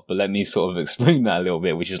were Klopp? But let me sort of explain that a little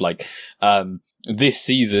bit, which is like, this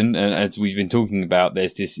season, and as we've been talking about,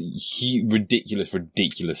 there's this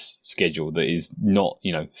ridiculous schedule that is not,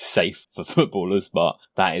 safe for footballers, but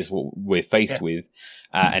that is what we're faced with.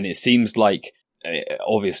 And it seems like,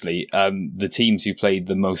 obviously, the teams who played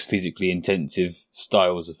the most physically intensive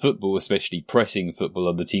styles of football, especially pressing football,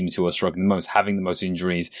 are the teams who are struggling the most, having the most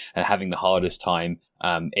injuries and having the hardest time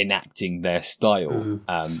enacting their style.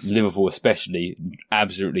 Liverpool especially,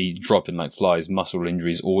 absolutely dropping like flies, muscle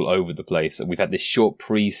injuries all over the place. We've had this short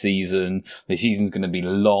pre-season. The season's going to be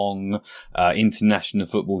long, international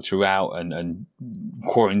football throughout, and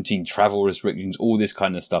quarantine, travel restrictions, all this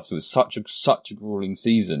kind of stuff. So it's such a grueling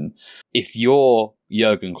season. If you're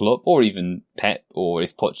Jurgen Klopp, or even Pep, or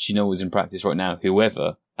if Pochettino was in practice right now,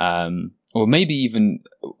 whoever, or maybe even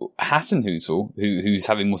Hasenhüttl, who's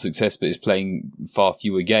having more success but is playing far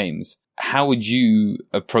fewer games. how would you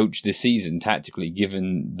approach this season tactically,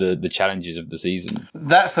 given the challenges of the season?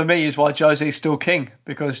 That for me is why Jose is still king,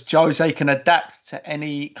 because Jose can adapt to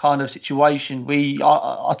any kind of situation.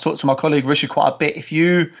 I talked to my colleague Richard quite a bit. If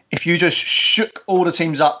you just shook all the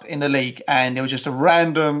teams up in the league and there was just a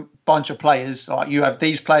random bunch of players, like you have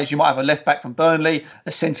these players, you might have a left back from Burnley,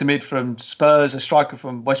 a centre mid from Spurs, a striker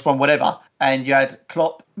from West Brom, whatever, and you had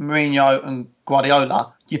Klopp, Mourinho and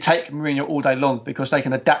Guardiola, you take Mourinho all day long because they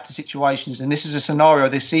can adapt to situations. And this is a scenario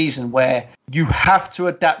this season where you have to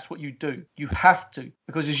adapt what you do. You have to,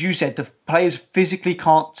 because as you said, the players physically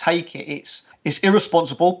can't take it. It's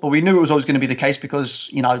irresponsible, but we knew it was always going to be the case because,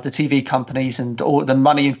 the TV companies and all the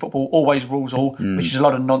money in football always rules all, which is a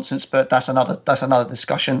lot of nonsense, but that's another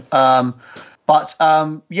discussion. It's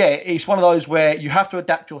one of those where you have to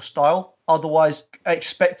adapt your style. Otherwise,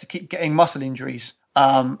 expect to keep getting muscle injuries.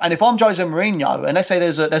 And if I'm Jose Mourinho, and let's say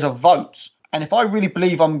there's a vote, and if I really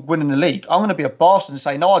believe I'm winning the league, I'm going to be a bastard and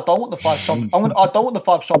say, no, I don't want the 5 subs. I don't want the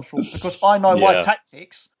 5 subs rule, because I know my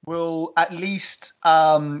tactics will at least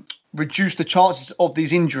reduce the chances of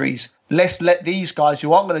these injuries. Let's let these guys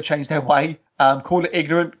who aren't going to change their way, call it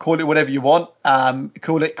ignorant, call it whatever you want,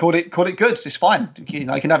 call it good. It's fine. You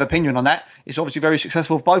can have opinion on that. It's obviously very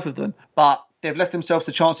successful for both of them, but they've left themselves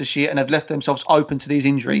the chance this year, and they've left themselves open to these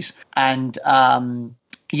injuries. And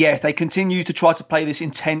if they continue to try to play this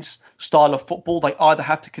intense style of football, they either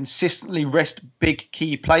have to consistently rest big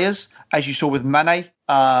key players, as you saw with Mane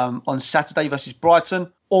on Saturday versus Brighton,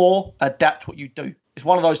 or adapt what you do. It's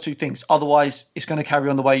one of those two things. Otherwise, it's going to carry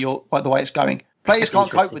on the way it's going. Players can't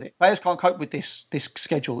cope with it. Players can't cope with this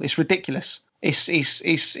schedule. It's ridiculous. It's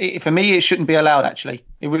for me, it shouldn't be allowed. Actually,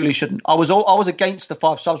 it really shouldn't. I was against the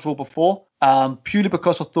 5 subs rule before, purely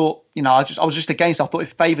because I thought, I was just against. I thought it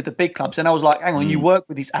favoured the big clubs, and I was like, hang on, you work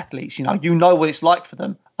with these athletes, you know what it's like for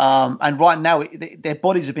them. And right now, their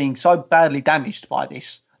bodies are being so badly damaged by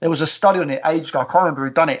this. There was a study on it ages ago. I can't remember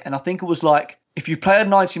who done it, and I think it was like, if you play a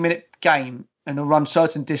 90-minute game and run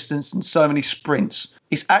certain distance and so many sprints,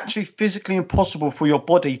 it's actually physically impossible for your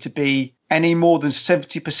body to be any more than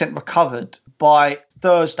 70% recovered by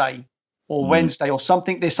Thursday or Wednesday or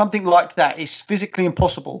something. There's something like that. It's physically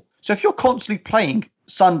impossible. So if you're constantly playing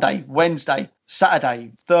Sunday, Wednesday,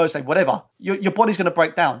 Saturday, Thursday, whatever, your body's going to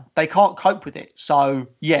break down. They can't cope with it. So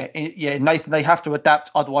Nathan, they have to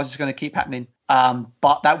adapt. Otherwise, it's going to keep happening.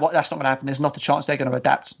 But that's not going to happen. There's not a chance they're going to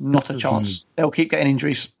adapt. Not a chance. They'll keep getting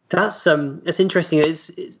injuries. That's interesting.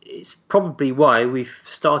 It's probably why we've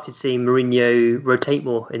started seeing Mourinho rotate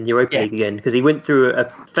more in the Europa League again, because he went through a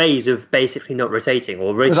phase of basically not rotating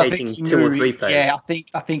or rotating 2 or 3 players. Yeah,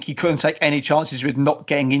 I think he couldn't take any chances with not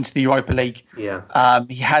getting into the Europa League. Yeah,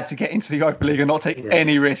 he had to get into the Europa League and not take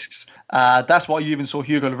any risks. That's why you even saw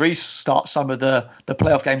Hugo Lloris start some of the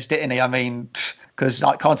playoff games, didn't he? I mean, because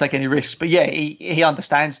I can't take any risks. But yeah, he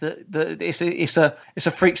understands that it's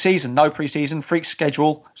a freak season, no pre-season, freak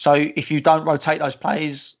schedule. So if you don't rotate those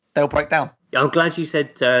players, they'll break down. I'm glad you said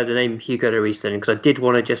the name Hugo Lloris then, because I did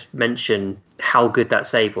want to just mention how good that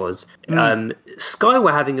save was. Sky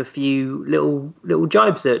were having a few little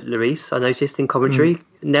jibes at Lloris, I noticed in commentary.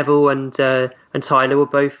 Neville and Tyler were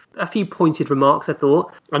both a few pointed remarks, I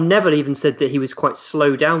thought. And Neville even said that he was quite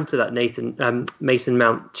slow down to that Mason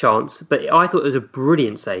Mount chance, but I thought it was a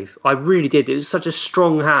brilliant save. I really did. It was such a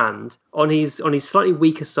strong hand on his slightly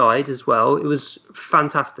weaker side as well. It was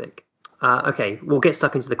fantastic. Okay, we'll get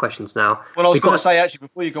stuck into the questions now. Well, I was going to say, actually,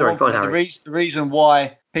 before you go on, the reason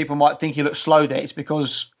why people might think he looked slow there is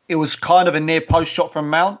because it was kind of a near post shot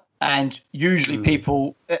from Mount. And usually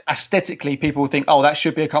aesthetically, people think, oh, that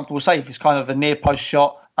should be a comfortable save. It's kind of a near post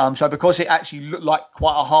shot. So because it actually looked like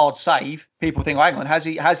quite a hard save, people think, oh, hang on, has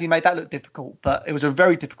he made that look difficult? But it was a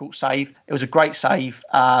very difficult save. It was a great save.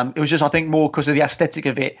 It was just, I think, more because of the aesthetic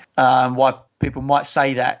of it, why people might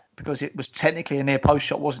say that, because it was technically a near post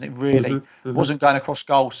shot, wasn't it? Really, It wasn't going across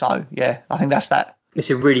goal. So yeah, I think that's that. It's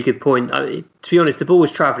a really good point. To be honest, the ball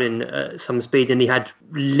was travelling at some speed and he had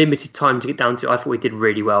limited time to get down to. I thought he did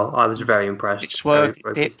really well. I was very impressed. It swerved,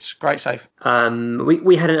 it dipped. Great save.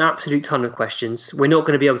 We had an absolute ton of questions. We're not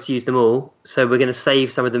going to be able to use them all, so we're going to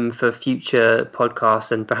save some of them for future podcasts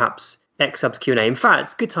and perhaps X-Subs Q&A. In fact,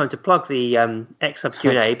 it's a good time to plug the X-Subs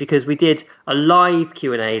Q&A, because we did a live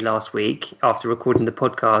Q&A last week after recording the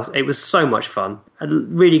podcast. It was so much fun.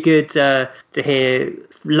 Really good to hear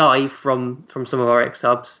live from some of our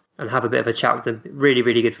X-Subs and have a bit of a chat with them. Really,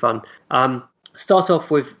 really good fun. Start off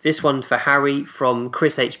with this one for Harry from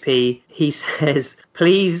Chris HP. He says,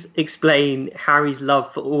 please explain Harry's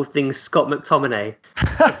love for all things Scott McTominay,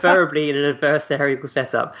 preferably in an adversarial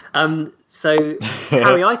setup. So,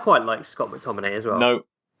 Harry, I quite like Scott McTominay as well. No.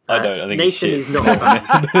 I don't. I think Nathan it's shit. is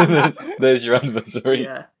not. There's your adversary.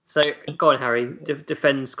 Yeah. So go on, Harry.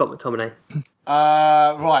 Defend Scott McTominay.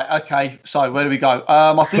 Right. Okay. So where do we go?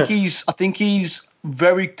 I think he's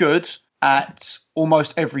very good at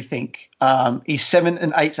almost everything. He's 7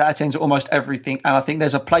 and 8 out of 10 at almost everything, and I think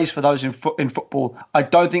there's a place for those in football. I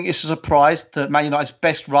don't think it's a surprise that Man United's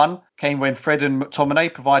best run came when Fred and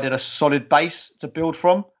McTominay provided a solid base to build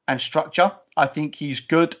from and structure. I think he's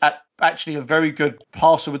good at actually a very good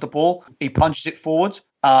passer with the ball. He punches it forward.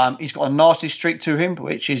 He's got a nasty streak to him,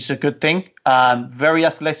 which is a good thing. Very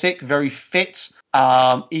athletic, very fit.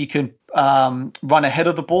 He can run ahead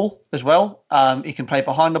of the ball as well. He can play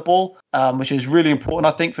behind the ball, which is really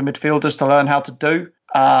important, I think, for midfielders to learn how to do.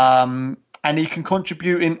 And he can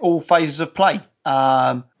contribute in all phases of play.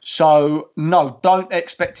 So, no, don't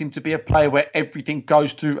expect him to be a player where everything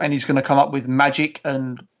goes through and he's going to come up with magic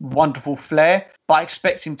and wonderful flair. But I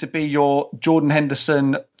expect him to be your Jordan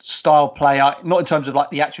Henderson style player, not in terms of like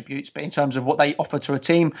the attributes, but in terms of what they offer to a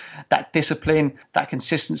team, that discipline, that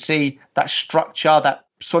consistency, that structure, that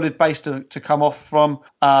solid base to come off from.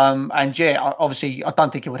 And yeah, obviously, I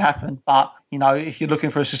don't think it would happen. But, you know, if you're looking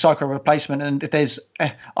for a Sissoko replacement, and if there's,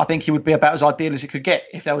 I think he would be about as ideal as it could get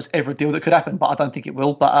if there was ever a deal that could happen. But I don't think it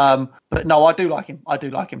will. But no, I do like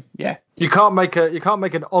him. Yeah. You can't make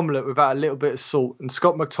an omelette without a little bit of salt, and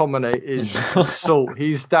Scott McTominay is salt.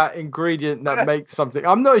 He's that ingredient that makes something.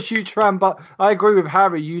 I'm not a huge fan, but I agree with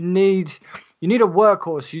Harry. You need a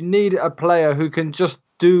workhorse. You need a player who can just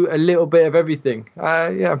do a little bit of everything.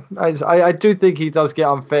 I do think he does get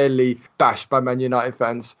unfairly bashed by Man United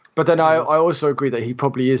fans. But then I also agree that he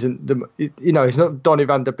probably isn't, he's not Donny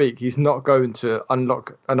van der Beek. He's not going to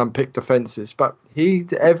unlock and unpick defences. But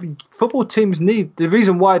every football teams need, the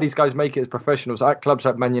reason why these guys make it as professionals at clubs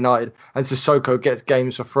like Man United and Sissoko gets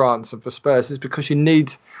games for France and for Spurs is because you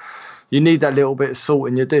need that little bit of salt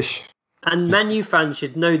in your dish. And Man U fans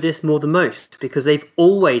should know this more than most because they've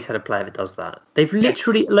always had a player that does that. They've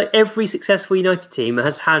literally, like every successful United team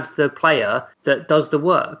has had the player that does the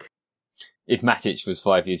work. If Matic was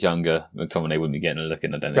 5 years younger, McTominay wouldn't be getting a look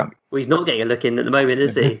in, I don't think. Well, he's not getting a look in at the moment,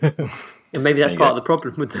 is he? And maybe that's part of the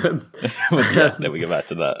problem with them. Yeah, then we go back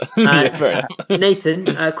to that. Yeah, fair enough. Nathan,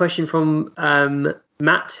 a question from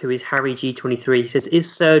Matt, who is Harry G23. He says,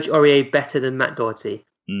 is Serge Aurier better than Matt Doherty?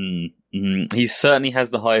 He certainly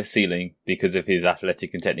has the highest ceiling because of his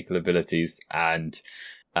athletic and technical abilities. And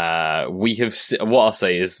we have, what I'll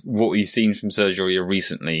say is, what we've seen from Serge Aurier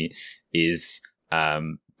recently is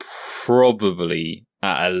probably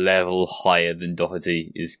at a level higher than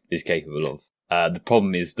Doherty is capable of. The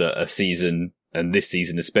problem is that a season, and this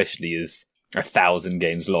season especially, is 1,000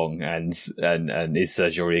 games long, and is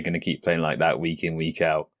Serge Aurier going to keep playing like that week in, week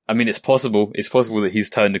out? I mean, it's possible. It's possible that he's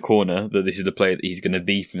turned a corner, that this is the player that he's going to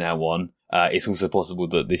be from now on. It's also possible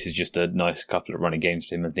that this is just a nice couple of running games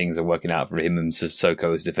for him and things are working out for him, and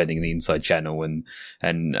Sissoko is defending the inside channel, and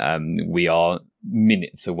we are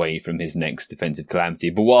minutes away from his next defensive calamity.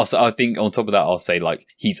 But I think on top of that, I'll say, like,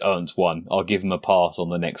 he's earned one. I'll give him a pass on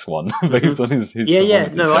the next one based on his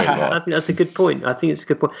performances so far. I think that's a good point.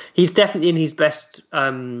 He's definitely in his best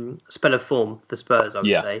spell of form for Spurs, I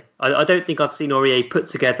would say. I don't think I've seen Aurier put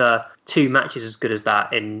together 2 matches as good as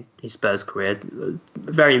that in his Spurs career.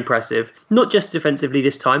 Very impressive. Not just defensively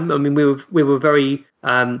this time. I mean, we were very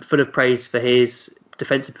full of praise for his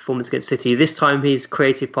defensive performance against City. This time his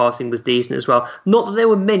creative passing was decent as well. Not that there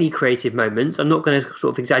were many creative moments. I'm not going to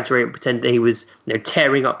sort of exaggerate and pretend that he was,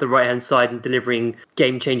 tearing up the right-hand side and delivering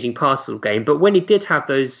game-changing passes all game. But when he did have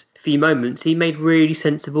those few moments, he made really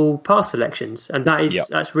sensible pass selections. And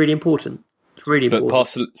that's really important. It's really important.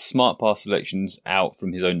 But smart pass selections out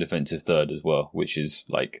from his own defensive third as well, which is,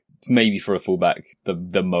 like, maybe for a fullback,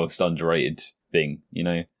 the most underrated thing,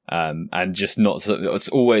 and just not so, it's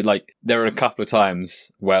always like there are a couple of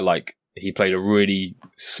times where, like, he played a really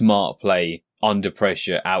smart play under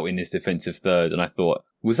pressure out in his defensive third, and I thought,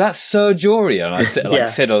 was that Serge Aurier? And I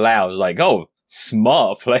said aloud, like, oh,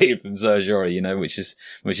 smart play from Serge Aurier, which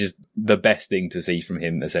is the best thing to see from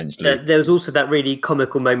him, essentially. There was also that really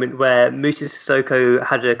comical moment where Moussa Sissoko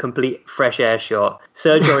had a complete fresh air shot.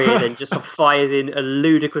 Serge Aurier then just fires in a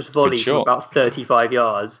ludicrous volley from about 35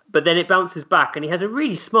 yards, but then it bounces back and he has a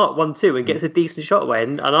really smart 1-2 and gets a decent shot away.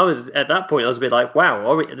 And I was, at that point, I was a bit like,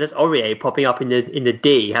 wow, there's Aurier popping up in the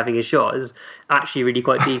D having a shot is actually really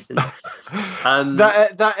quite decent.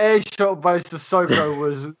 That air shot by Sissoko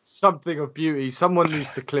was something of beauty. Someone needs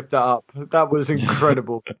to clip that up. That was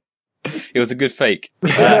incredible. It was a good fake.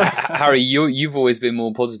 Harry, you've always been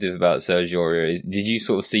more positive about Serge Aurier. Did you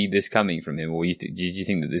sort of see this coming from him, or did you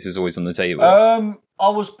think that this was always on the table? I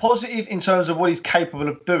was positive in terms of what he's capable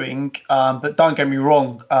of doing, but don't get me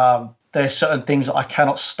wrong. There's certain things that I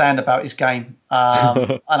cannot stand about his game,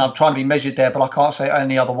 and I'm trying to be measured there, but I can't say it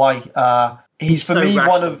any other way. He's for me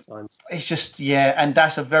one of. Sometimes. It's just and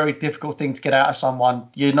that's a very difficult thing to get out of someone.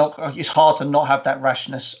 It's hard to not have that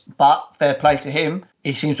rashness, but fair play to him.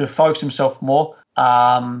 He seems to have focused himself more.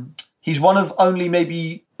 He's one of only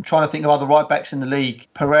maybe, I'm trying to think of other right backs in the league.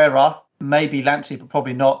 Pereira, maybe Lamptey, but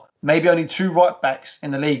probably not. Maybe only 2 right backs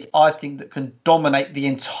in the league, I think, that can dominate the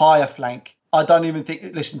entire flank. I don't even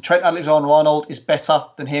think, listen, Trent Alexander-Arnold is better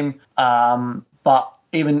than him, but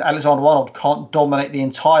even Alexander-Arnold can't dominate the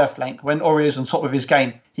entire flank. When Aurier's on top of his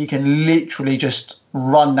game, he can literally just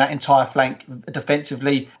run that entire flank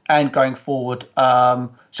defensively and going forward.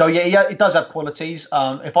 It does have qualities.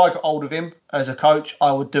 If I got hold of him as a coach,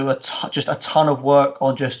 I would do just a ton of work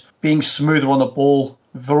on just being smoother on the ball,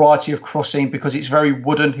 variety of crossing, because it's very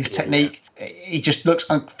wooden, his technique. He just looks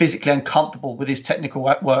physically uncomfortable with his technical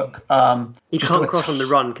work. He can't cross on the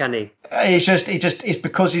run, can he? It's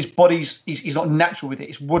because his body's he's not natural with it.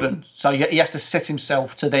 It's wooden, so he has to set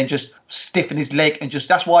himself to then just stiffen his leg and just.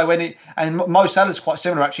 That's why Mo Salah's quite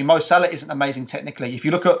similar actually. Mo Salah isn't amazing technically. If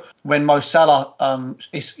you look at when Mo Salah,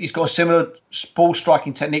 he's got a similar ball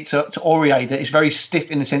striking technique to Aurier that is very stiff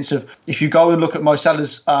in the sense of if you go and look at Mo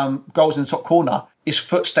Salah's goals in the top corner, his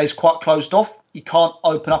foot stays quite closed off. He can't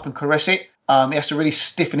open up and caress it. He has to really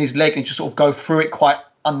stiffen his leg and just sort of go through it quite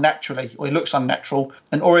unnaturally, or it looks unnatural.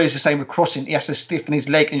 And Aurier is the same with crossing. He has to stiffen his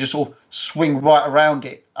leg and just sort of swing right around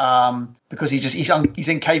it because he's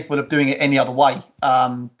incapable of doing it any other way.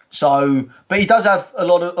 But he does have a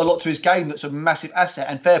lot to his game that's a massive asset.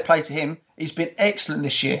 And fair play to him. He's been excellent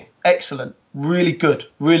this year. Excellent. Really good.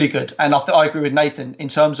 Really good. And I agree with Nathan in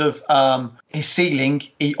terms of his ceiling.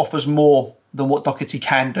 He offers more than what Doherty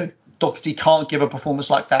can do. Doherty can't give a performance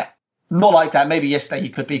like that. Not like that. Maybe yesterday he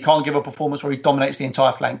could be. He can't give a performance where he dominates the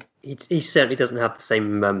entire flank. He certainly doesn't have the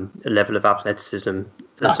same level of athleticism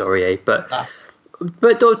as Aurier, but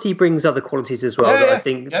Doherty brings other qualities as well that I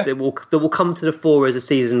think that will come to the fore as the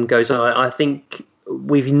season goes on. I think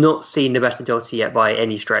we've not seen the best of Doherty yet by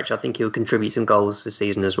any stretch. I think he'll contribute some goals this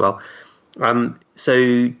season as well.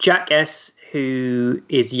 So Jack S, who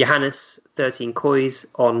is Johannes 13 Coys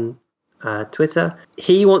on Twitter,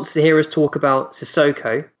 he wants to hear us talk about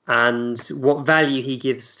Sissoko and what value he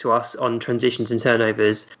gives to us on transitions and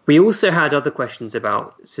turnovers. We also had other questions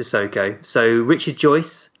about Sissoko. So Richard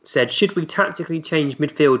Joyce said, should we tactically change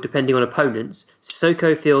midfield depending on opponents?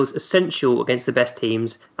 Sissoko feels essential against the best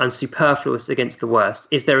teams and superfluous against the worst.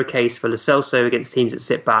 Is there a case for Lo Celso against teams that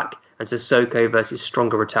sit back and Sissoko versus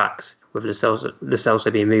stronger attacks, with Lo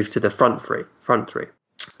Celso being moved to the front three?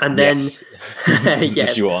 And then,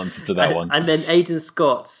 yes, your answer to that one. And then Aidan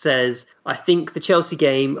Scott says, I think the Chelsea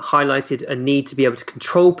game highlighted a need to be able to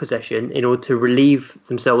control possession in order to relieve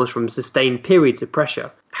themselves from sustained periods of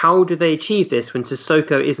pressure. How do they achieve this when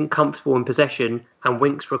Sissoko isn't comfortable in possession and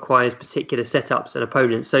Winks requires particular setups and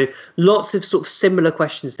opponents? So lots of sort of similar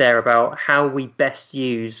questions there about how we best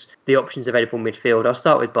use the options available in midfield. I'll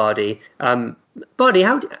start with Bardi. Bardi,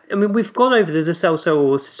 we've gone over the Lo Celso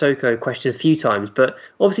or Sissoko question a few times, but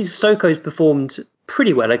obviously Sissoko's performed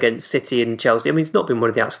pretty well against City and Chelsea. I mean, he's not been one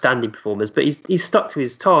of the outstanding performers, but he's stuck to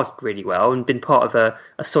his task really well and been part of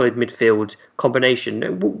a solid midfield combination.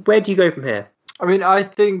 Where do you go from here? I mean, I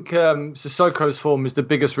think Sissoko's form is the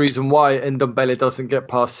biggest reason why Ndombele doesn't get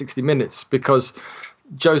past 60 minutes, because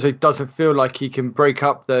Jose doesn't feel like he can break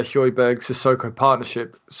up the Højbjerg-Sissoko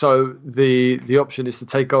partnership. So the option is to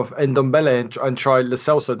take off Ndombele and try Lo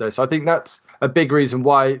Celso there. So I think that's a big reason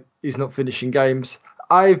why he's not finishing games.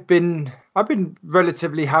 I've been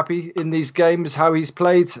relatively happy in these games how he's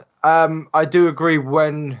played. I do agree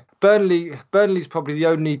when Burnley's probably the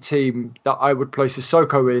only team that I would place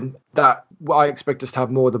Sissoko in that I expect us to have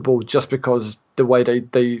more of the ball, just because the way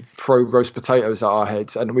they throw roast potatoes at our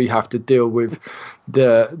heads and we have to deal with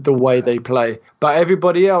the way they play. But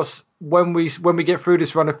everybody else, when we get through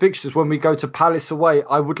this run of fixtures, when we go to Palace away,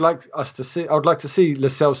 I would like to see Lo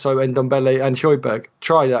Celso, Ndombele and Højbjerg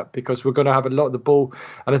try that, because we're going to have a lot of the ball,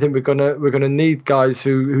 and I think we're going to need guys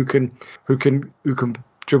who can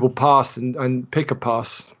dribble past and pick a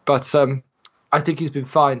pass. But I think he's been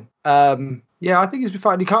fine. I think he's been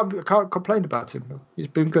fine. I can't complain about him. He's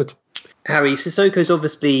been good. Harry, Sissoko's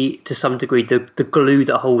obviously, to some degree, the glue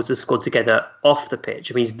that holds the squad together off the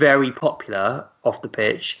pitch. I mean, he's very popular off the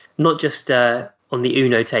pitch, not just on the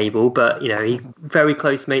Uno table, but he's very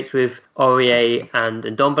close mates with Aurier and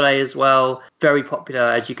Ndombele as well. Very popular,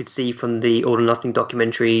 as you could see from the All or Nothing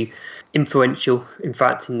documentary. Influential, in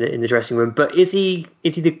fact, in the dressing room. But is he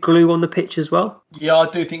the glue on the pitch as well? Yeah, I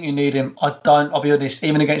do think you need him. I'll be honest,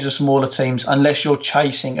 even against the smaller teams, unless you're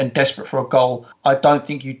chasing and desperate for a goal, I don't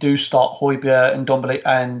think you do start Højbjerg and Ndombele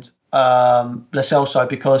and Lo Celso,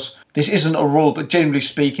 because this isn't a rule, but generally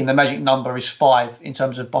speaking, the magic number is 5 in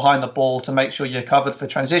terms of behind the ball to make sure you're covered for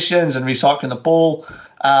transitions and recycling the ball.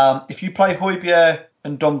 If you play Højbjerg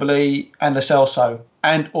and Ndombele and Lo Celso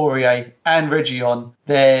and Aurier and Reguilon,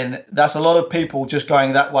 then that's a lot of people just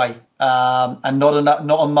going that way, and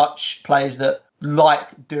not much players that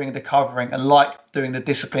like doing the covering and like doing the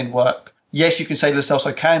disciplined work. Yes, you can say Lo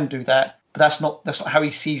Celso can do that, but that's not how he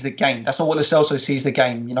sees the game. That's not what Lo Celso sees the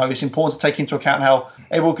game. It's important to take into account how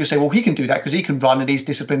everyone can say, well, he can do that because he can run and he's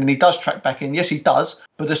disciplined and he does track back in. Yes, he does,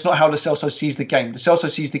 but that's not how Lo Celso sees the game. Lo Celso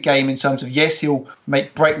sees the game in terms of, yes, he'll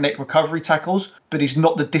make breakneck recovery tackles, but he's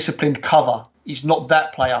not the disciplined cover. He's not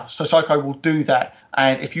that player. Sissoko will do that.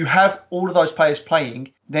 And if you have all of those players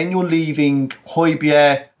playing, then you're leaving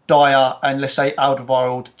Højbjerg, Dyer, and let's say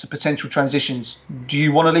Alderweireld to potential transitions. Do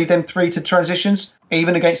you want to leave them 3 to transitions,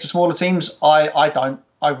 even against the smaller teams? I don't.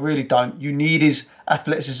 I really don't. You need his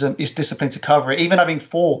athleticism, his discipline to cover it. Even having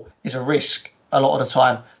 4 is a risk a lot of the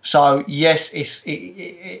time. So yes,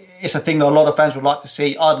 it's a thing that a lot of fans would like to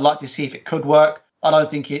see. I'd like to see if it could work. I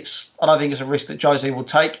don't think it's a risk that Jose will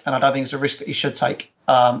take, and I don't think it's a risk that he should take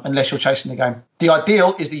unless you're chasing the game. The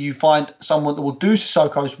ideal is that you find someone that will do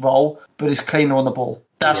Sissoko's role but is cleaner on the ball.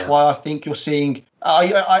 That's why I think you're seeing.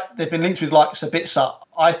 They've been linked with like Sabitzer.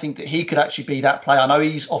 I think that he could actually be that player. I know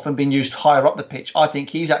he's often been used higher up the pitch. I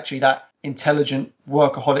think he's actually that intelligent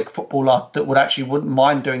workaholic footballer that wouldn't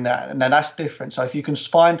mind doing that, and then that's different. So if you can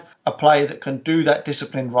find a player that can do that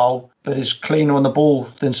disciplined role but is cleaner on the ball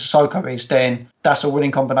than Sissoko is, then that's a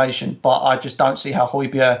winning combination. But I just don't see how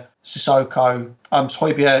Højbjerg, Sissoko,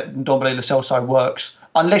 Højbjerg, Ndombele, Lo Celso works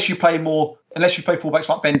unless you play fullbacks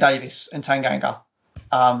like Ben Davies and Tanganga.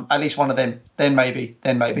 At least one of them, then maybe.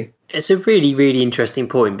 It's a really, really interesting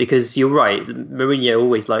point, because you're right. Mourinho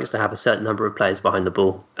always likes to have a certain number of players behind the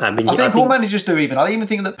ball. I think all managers do even. I even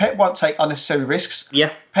think that Pep won't take unnecessary risks.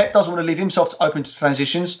 Yeah. Pep doesn't want to leave himself open to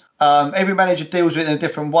transitions. Every manager deals with it in a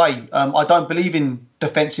different way. I don't believe in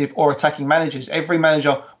defensive or attacking managers. Every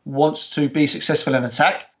manager wants to be successful in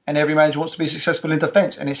attack, and every manager wants to be successful in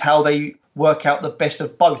defence, and it's how they work out the best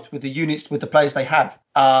of both with the units, with the players they have.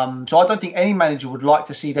 So I don't think any manager would like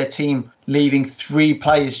to see their team leaving 3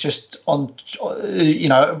 players just on,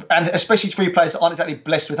 and especially 3 players that aren't exactly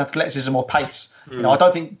blessed with athleticism or pace. I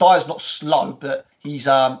don't think Dyer's not slow, but he's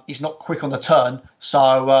not quick on the turn.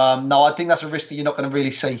 So no, I think that's a risk that you're not going to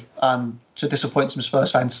really see to disappoint some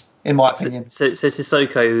Spurs fans, in my opinion. So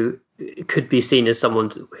Sissoko could be seen as someone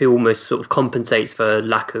who almost sort of compensates for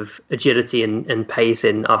lack of agility and pace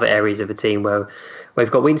in other areas of a team where we've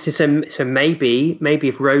got weaknesses. So maybe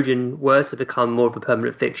if Rodon were to become more of a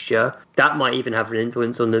permanent fixture, that might even have an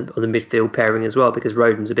influence on the midfield pairing as well, because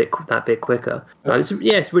Rodon's that bit quicker.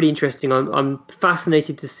 It's really interesting. I'm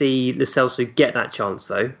fascinated to see Lo Celso get that chance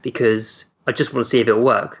though, because I just want to see if it'll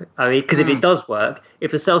work. Because if it does work,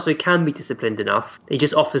 if Lo Celso can be disciplined enough, he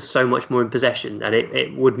just offers so much more in possession, and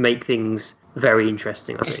it would make things very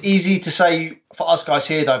interesting. It's easy to say for us guys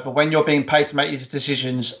here though, but when you're being paid to make these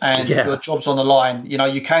decisions and your job's on the line,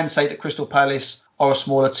 you can say that Crystal Palace are a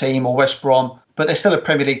smaller team, or West Brom, but they're still a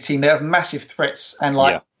Premier League team. They have massive threats, and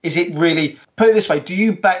is it really, put it this way, do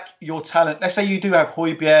you back your talent? Let's say you do have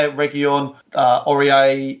Højbjerg, Reguilon,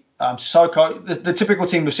 Aurier, Sissoko, the typical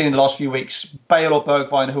team we've seen in the last few weeks, Bale or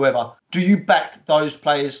Bergwijn, whoever. Do you back those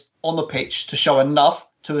players on the pitch to show enough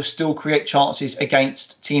to still create chances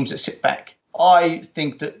against teams that sit back? I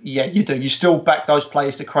think that, you do. You still back those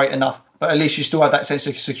players to create enough, but at least you still have that sense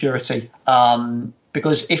of security.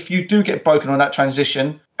 Because if you do get broken on that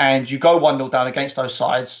transition and you go 1-0 down against those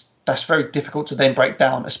sides, that's very difficult to then break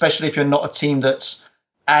down, especially if you're not a team that's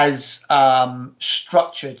as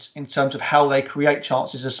structured in terms of how they create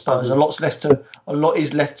chances as Spurs. A lot is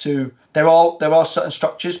left to. There are certain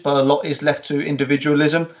structures, but a lot is left to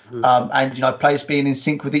individualism, and players being in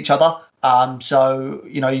sync with each other. So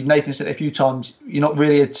Nathan said a few times, we're not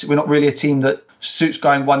really a team that suits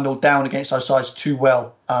going 1-0 down against those sides too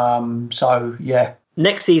well. So yeah.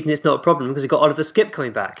 Next season it's not a problem because we've got Oliver Skipp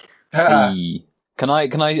coming back. Can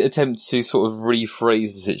I attempt to sort of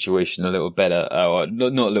rephrase the situation a little better?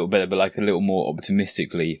 Not a little better, but like a little more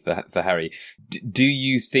optimistically for Harry. Do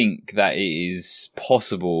you think that it is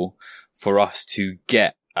possible for us to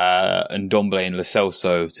get Ndombele and Lo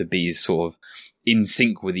Celso to be sort of in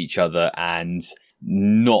sync with each other and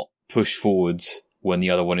not push forwards when the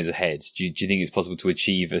other one is ahead? Do you think it's possible to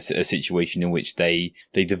achieve a situation in which they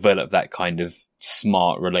develop that kind of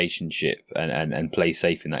smart relationship and play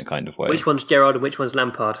safe in that kind of way? Which one's Gerrard and which one's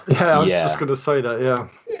Lampard? Yeah, I was just going to say that, yeah.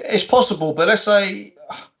 It's possible, but let's say...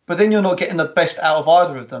 But then you're not getting the best out of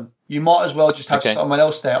either of them. You might as well just have someone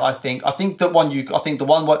else there. I think the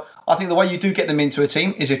way you do get them into a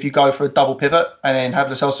team is if you go for a double pivot and then have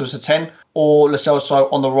Lo Celso as a 10, or Lo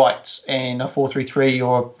Celso on the right in a 4-3-3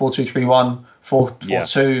 or a 4-2-3-1,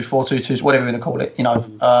 4-4-2, 4-2-2, whatever you're going to call it. You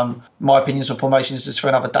know, my opinions on formations is for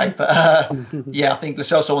another day. But yeah, I think Lo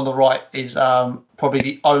Celso on the right is probably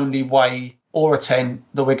the only way, or a 10,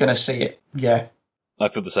 that we're going to see it. Yeah. I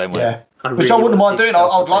feel the same way. Yeah. Which I wouldn't mind doing.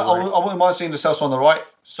 I wouldn't mind seeing Lo Celso on the right.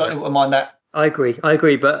 Certainly wouldn't mind that. I agree.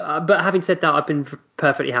 But having said that, I've been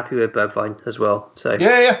perfectly happy with Bergwijn as well. So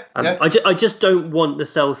yeah. I just don't want Lo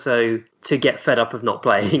Celso to get fed up of not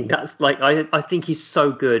playing. That's like I think he's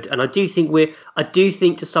so good, and I do think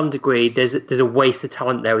to some degree there's a waste of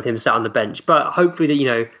talent there with him sat on the bench. But hopefully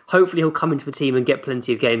he'll come into the team and get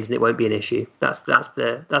plenty of games, and it won't be an issue. That's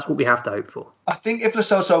what we have to hope for. I think if Lo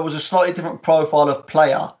Celso was a slightly different profile of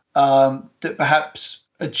player, that perhaps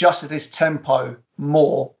adjusted his tempo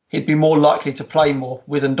more, he'd be more likely to play more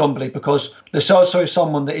with Ndombele, because Lo Celso is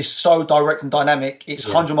someone that is so direct and dynamic. It's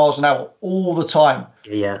 100 miles an hour all the time.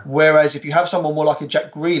 Yeah. Whereas if you have someone more like a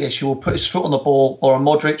Jack Grealish who will put his foot on the ball, or a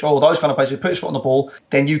Modric, or those kind of players who put his foot on the ball,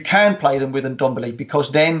 then you can play them with Ndombele,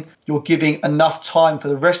 because then you're giving enough time for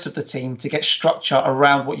the rest of the team to get structure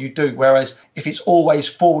around what you do. Whereas if it's always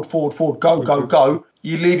forward, go,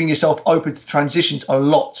 you're leaving yourself open to transitions a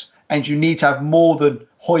lot. And you need to have more than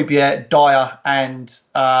Højbjerg, Dyer and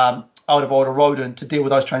Alderweireld to deal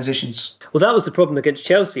with those transitions. Well, that was the problem against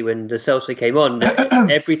Chelsea when Lo Celso came on.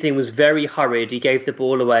 Everything was very hurried. He gave the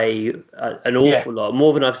ball away an awful lot,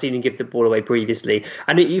 more than I've seen him give the ball away previously.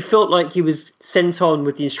 And you felt like he was sent on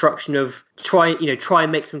with the instruction of try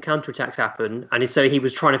and make some counterattacks happen. And so he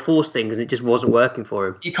was trying to force things, and it just wasn't working for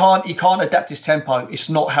him. He can't adapt his tempo. It's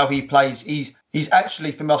not how he plays. He's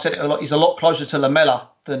actually, for me, I've said it a lot, he's a lot closer to Lamela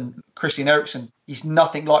than Christian Eriksen. He's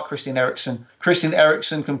nothing like Christian Eriksen. Christian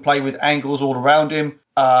Eriksen can play with angles all around him.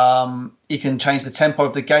 He can change the tempo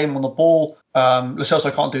of the game on the ball. Lo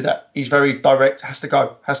Celso can't do that. He's very direct, has to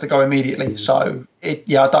go immediately. So,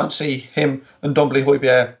 I don't see him and Ndombele,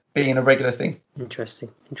 Højbjerg being a regular thing. Interesting.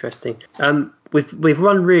 We've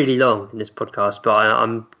run really long in this podcast, but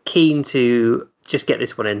I'm keen to just get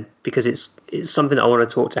this one in because it's something that I want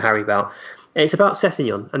to talk to Harry about. It's about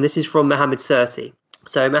Sessegnon, and this is from Mohamed Surti.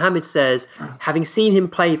 So Mohamed says, having seen him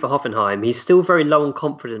play for Hoffenheim, he's still very low on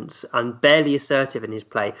confidence and barely assertive in his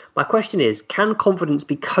play. My question is, can confidence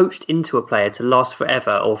be coached into a player to last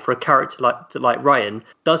forever, or for a character like Ryan,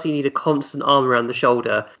 does he need a constant arm around the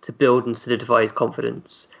shoulder to build and solidify his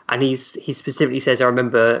confidence? And he specifically says, I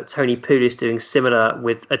remember Tony Pulis doing similar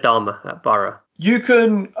with Adama at Borough. You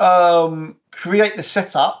can create the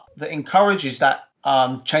setup that encourages that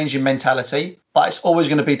change in mentality, but it's always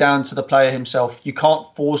going to be down to the player himself. You can't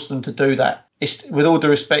force them to do that. It's, with all due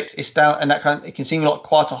respect, it's down, and it can seem like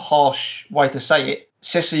quite a harsh way to say it.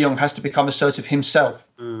 Sessegnon has to become assertive himself.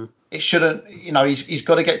 It shouldn't, he's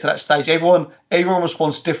got to get to that stage. Everyone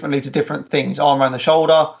responds differently to different things. Arm around the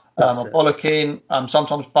shoulder, a bollocking,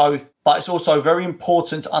 sometimes both. But it's also very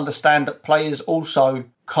important to understand that players also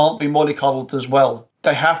can't be mollycoddled as well.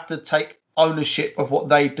 They have to take ownership of what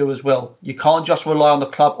they do as well. You can't just rely on the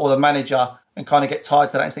club or the manager and kind of get tied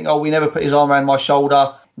to that and think, we never put his arm around my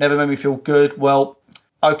shoulder, never made me feel good. Well,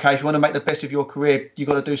 okay, if you want to make the best of your career, you've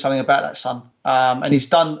got to do something about that, son. And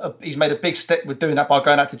he's made a big step with doing that by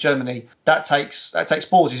going out to Germany. That takes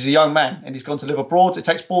balls. He's a young man and he's gone to live abroad. It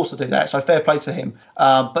takes balls to do that. So fair play to him.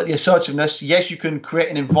 But the assertiveness, yes, you can create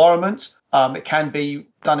an environment. It can be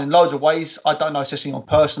done in loads of ways. I don't know Sessegnon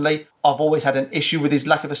personally. I've always had an issue with his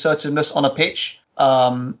lack of assertiveness on a pitch.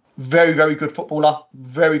 Very, very good footballer,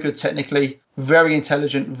 very good technically, very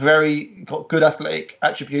intelligent, got good athletic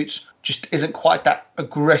attributes, just isn't quite that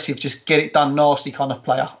aggressive, just get it done nasty kind of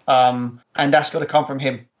player. And that's got to come from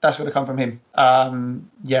him. So the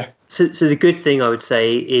good thing I would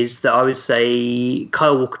say is that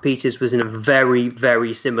Kyle Walker-Peters was in a very,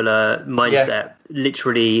 very similar mindset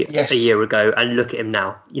literally a year ago, and look at him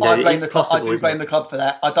now. I do blame the club for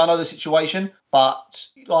that. I don't know the situation, but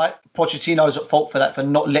Pochettino's at fault for that, for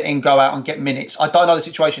not letting him go out and get minutes. I don't know the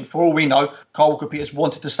situation. For all we know, Kyle Walker-Peters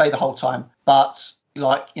wanted to stay the whole time, but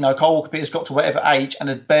like, you know, Kyle Walker-Peters got to whatever age and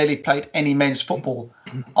had barely played any men's football.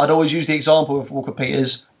 I'd always use the example of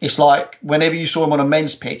Walker-Peters. It's like whenever you saw him on a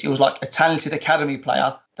men's pitch, it was like a talented academy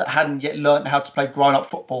player that hadn't yet learned how to play grown-up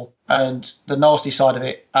football, and the nasty side of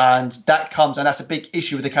it. And that's a big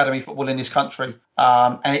issue with academy football in this country.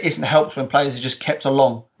 And it isn't helped when players are just kept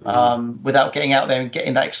along without getting out there and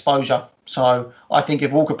getting that exposure. So I think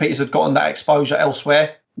if Walker-Peters had gotten that exposure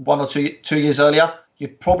elsewhere 1 or 2 years earlier,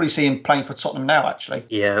 you'd probably see him playing for Tottenham now, actually.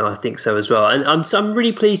 Yeah, I think so as well. And I'm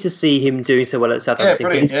really pleased to see him doing so well at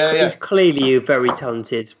Southampton. Yeah, he's clearly a very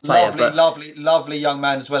talented player. Lovely young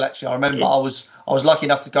man as well, actually. I remember I was lucky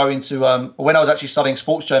enough to go into, when I was actually studying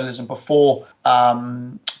sports journalism before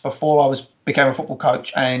I became a football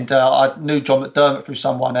coach, and I knew John McDermott through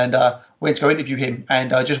someone, and went to go interview him, and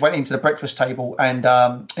just went into the breakfast table and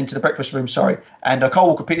into the breakfast room, and Kyle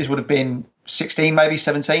Walker-Peters would have been 16, maybe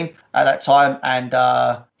 17 at that time, and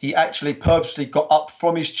he actually purposely got up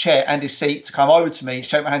from his chair and his seat to come over to me,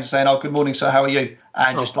 shake my hand and saying, "Oh, good morning, sir, how are you?"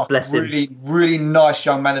 And just like a really nice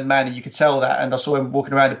young man, and you could tell that. And I saw him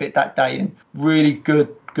walking around a bit that day, and really good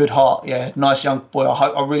heart. Yeah, nice young boy.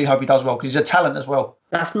 I really hope he does well, because he's a talent as well.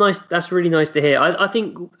 That's nice. That's really nice to hear. I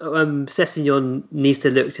think Sessegnon needs to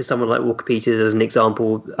look to someone like Walker-Peters as an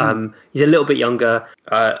example. He's a little bit younger.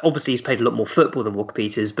 Obviously, he's played a lot more football than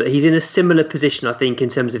Walker-Peters, but he's in a similar position, I think, in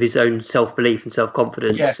terms of his own self-belief and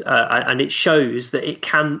self-confidence. Yeah. And it shows that you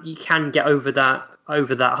can get over that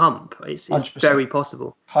hump. It's very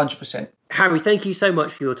possible. 100%. Harry, thank you so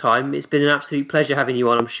much for your time. It's been an absolute pleasure having you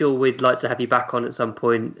on. I'm sure we'd like to have you back on at some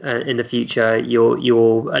point in the future.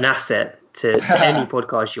 You're an asset to any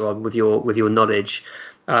podcast you're on with your knowledge.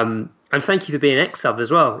 And thank you for being an ex-sub as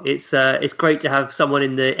well. It's great to have someone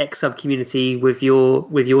in the ex-sub community with your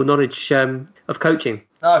knowledge of coaching.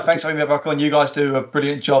 No, thanks for having me back on. You guys do a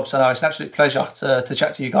brilliant job. So no, it's an absolute pleasure to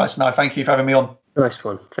chat to you guys. No, thank you for having me on. Nice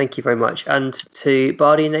one. Thank you very much. And to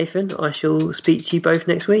Bardi and Nathan, I shall speak to you both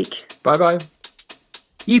next week. Bye-bye.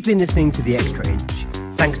 You've been listening to The Extra Inch.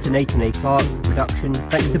 Thanks to Nathan A. Clark for production.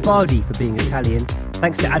 Thanks to Bardi for being Italian.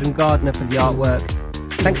 Thanks to Adam Gardner for the artwork.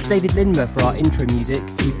 Thanks to David Lindmer for our intro music.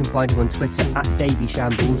 You can find him on Twitter at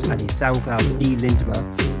DavyShambles and his SoundCloud DLindmer.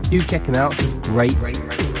 Do check him out, he's great.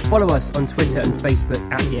 Follow us on Twitter and Facebook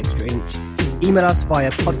at The Extra Inch. Email us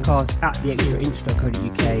via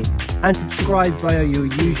podcast@theextrainch.co.uk and subscribe via your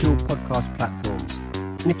usual podcast platforms.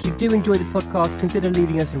 And if you do enjoy the podcast, consider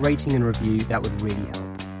leaving us a rating and review. That would really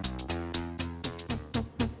help.